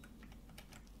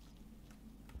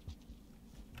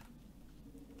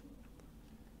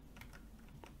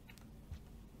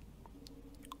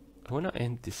 I wanna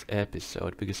end this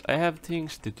episode because I have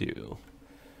things to do.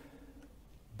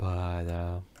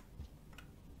 But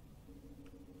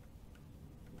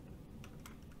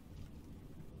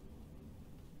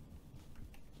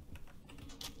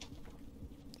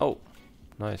oh,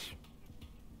 nice.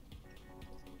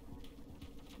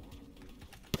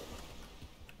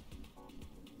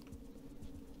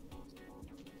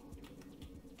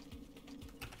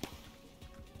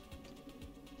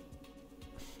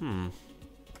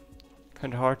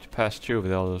 Kinda hard to pass through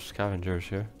with all those scavengers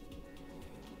here.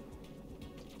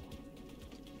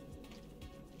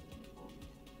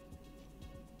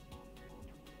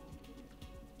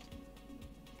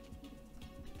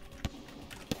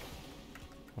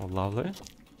 Oh, lovely.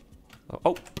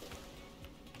 Oh!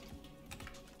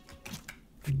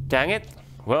 Dang it!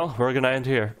 Well, we're gonna end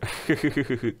here.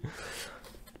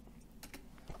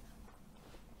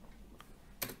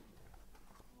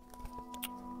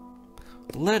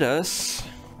 Let us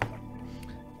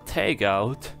take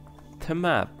out the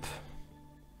map.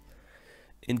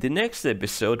 In the next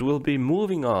episode, we'll be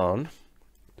moving on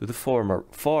to the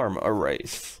farm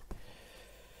arrays.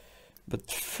 But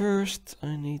first,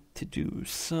 I need to do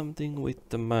something with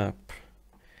the map.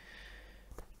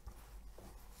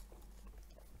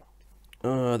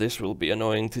 This will be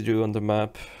annoying to do on the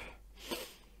map.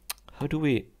 How do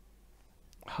we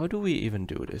even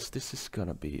do this? This is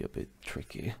gonna be a bit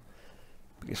tricky.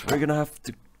 Because we're gonna have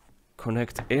to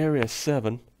connect area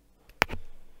 7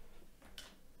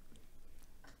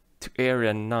 to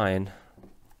area 9.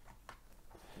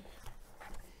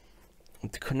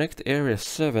 And to connect area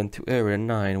 7 to area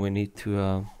 9, we need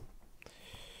to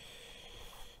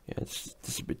yeah, this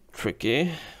is a bit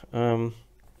tricky. How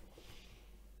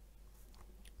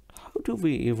do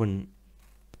we even...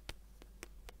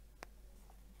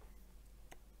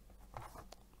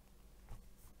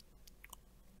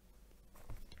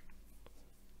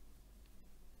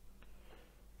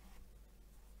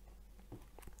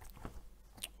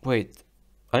 Wait,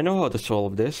 I know how to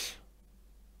solve this.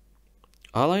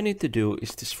 All I need to do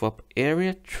is to swap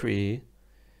area 3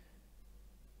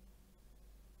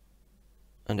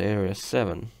 and area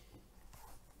 7.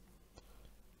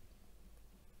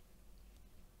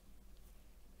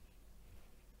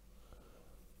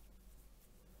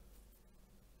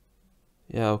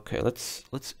 Yeah, okay, let's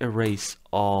erase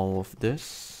all of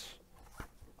this.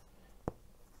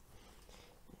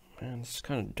 Man, it's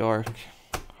kind of dark,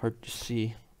 hard to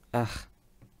see. Ah.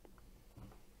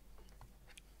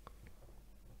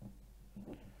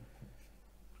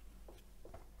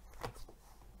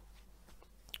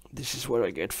 This is what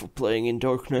I get for playing in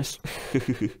darkness.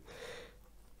 I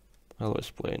always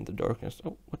play in the darkness.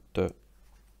 Oh, what the?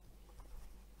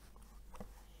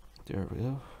 There we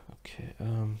go. Okay,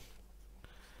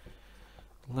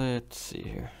 let's see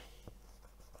here.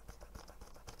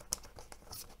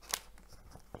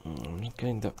 I'm not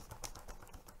getting the...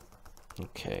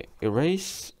 Okay,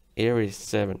 erase area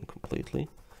 7 completely.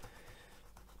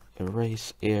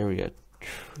 Erase area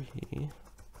 3.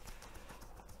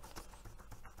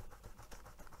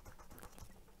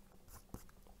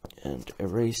 And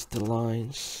erase the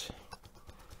lines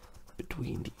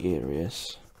between the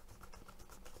areas.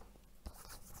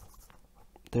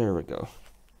 There we go.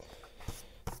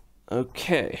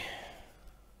 Okay.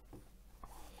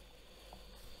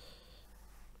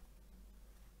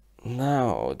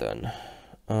 Now then,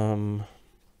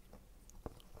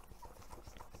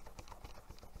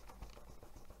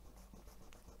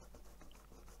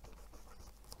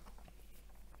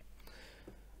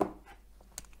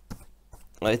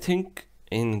 I think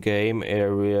in-game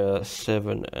area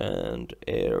 7 and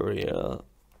area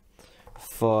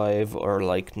 5 are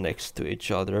like next to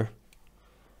each other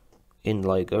in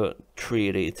like a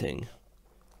 3D thing.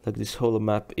 Like this whole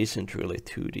map isn't really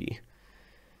 2D.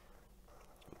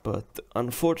 But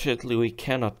unfortunately we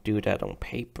cannot do that on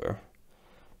paper.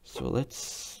 So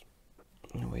let's...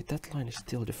 Wait, that line is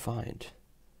still defined.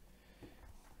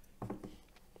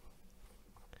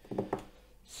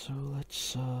 So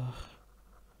let's...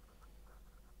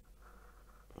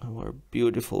 Our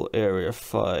beautiful area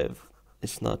 5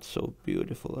 is not so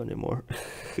beautiful anymore.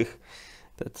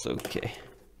 That's okay.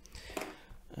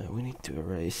 We need to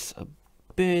erase a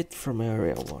bit from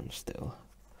area 1 still.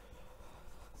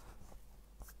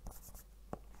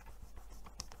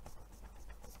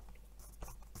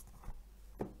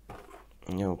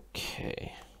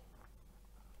 Okay.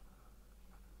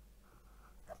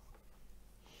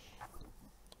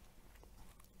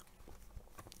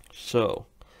 So,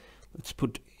 let's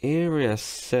put area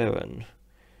 7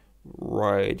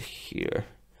 right here,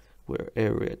 where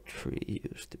area 3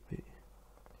 used to be.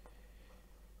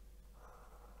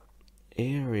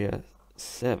 Area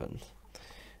 7.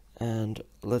 And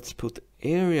let's put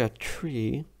area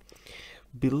 3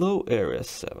 below area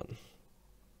 7.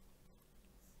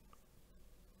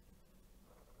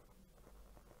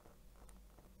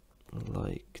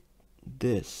 Like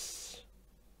this.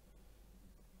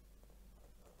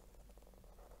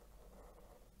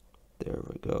 There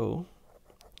we go.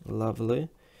 Lovely.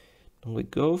 And we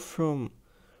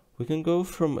can go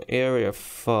from area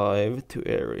 5 to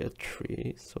area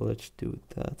 3. So let's do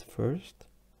that first.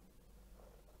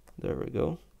 There we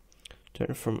go.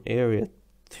 Turn from area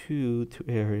 2 to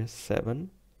area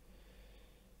 7.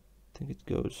 I think it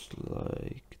goes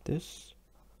like this.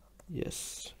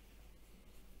 Yes.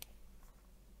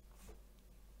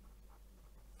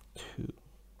 2,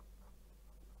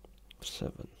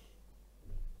 7.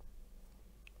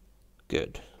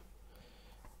 Good.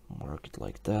 Mark it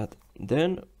like that.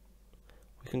 Then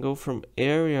we can go from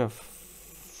area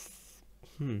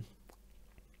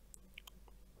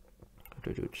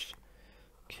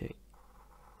Okay.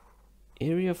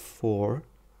 Area 4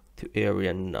 to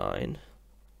area 9.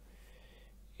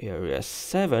 Area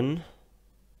 7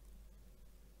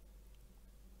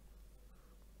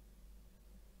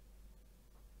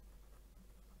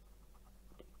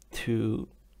 to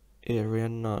area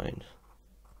 9.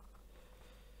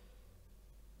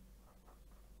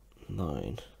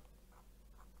 9,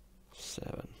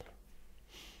 7.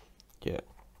 Yeah.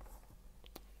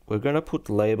 We're gonna put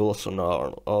labels on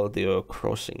all the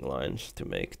crossing lines to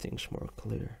make things more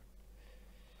clear.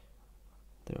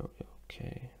 There we go.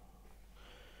 Okay.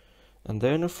 And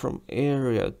then from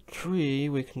area 3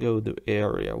 we can go to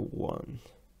area 1.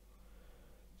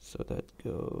 So that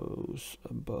goes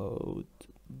about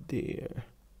there.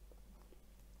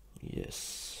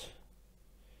 Yes.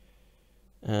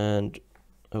 And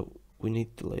oh, we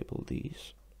need to label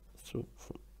these. So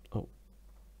from, oh,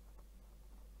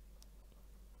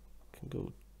 can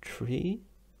go 3.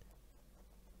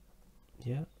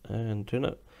 Yeah, and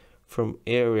then from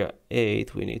area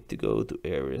 8 we need to go to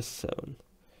area 7.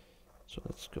 So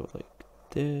let's go like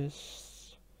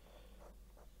this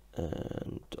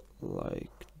and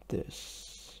like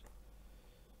this.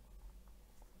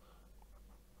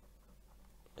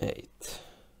 8,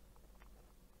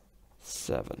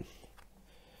 7.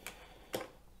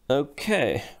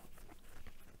 Okay.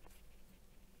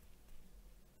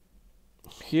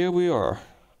 here we are.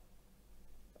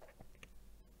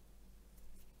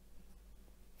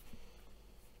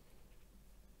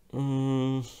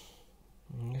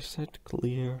 Is that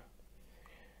clear?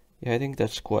 Yeah, I think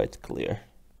that's quite clear.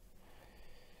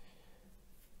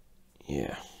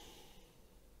 Yeah.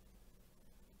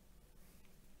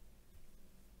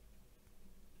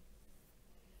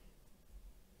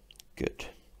 Good.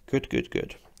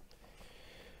 Good.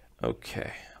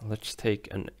 Okay, let's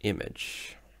take an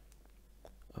image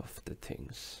of the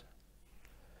things.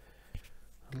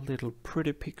 A little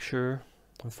pretty picture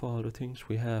of all the things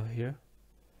we have here.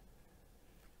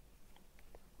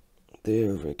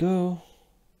 There we go.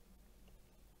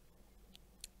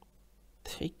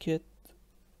 Take it.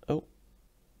 Oh.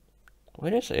 Why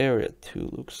does area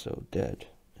 2 look so dead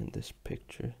in this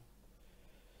picture?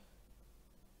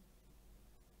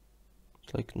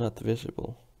 It's like not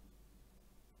visible.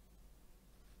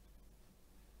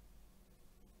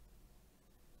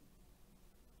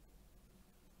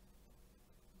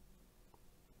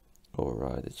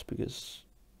 Alright, it's because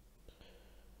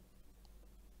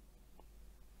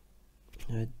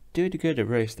I did get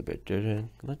erased a bit, didn't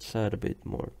I? Let's add a bit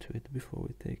more to it before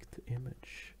we take the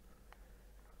image.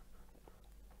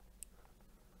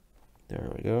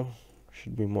 There we go.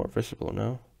 Should be more visible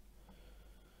now.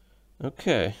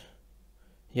 Okay.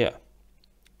 Yeah.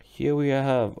 Here we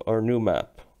have our new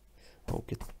map. Oh,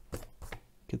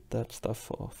 get that stuff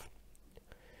off.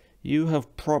 You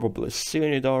have probably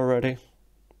seen it already.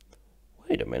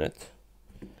 Wait a minute.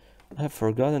 I have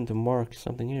forgotten to mark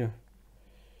something here.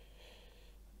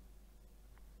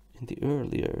 In the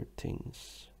earlier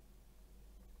things.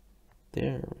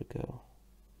 There we go.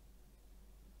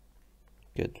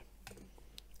 Good.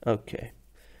 Okay.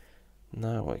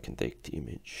 Now I can take the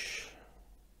image.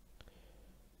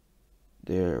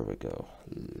 There we go.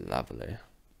 Lovely.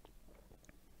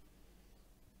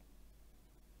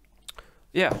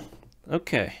 Yeah.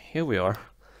 Okay, here we are.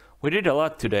 We did a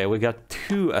lot today. We got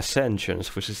 2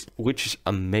 ascensions, which is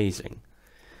amazing.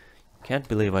 Can't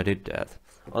believe I did that.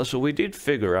 Also, we did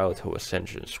figure out how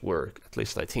ascensions work. At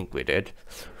least I think we did.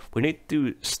 We need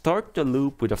to start the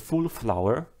loop with a full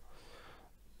flower.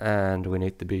 And we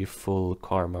need to be full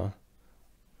karma.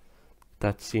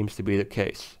 That seems to be the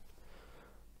case.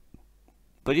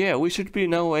 But yeah, we should be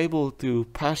now able to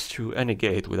pass through any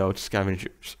gate without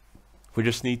scavengers. We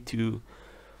just need to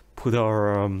put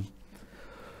our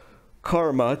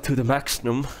karma to the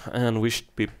maximum, and we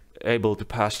should be able to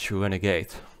pass through any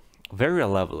gate. Very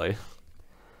lovely.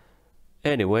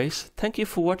 Anyways, thank you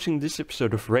for watching this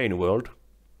episode of Rain World.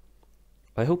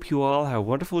 I hope you all have a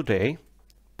wonderful day.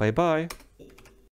 Bye bye.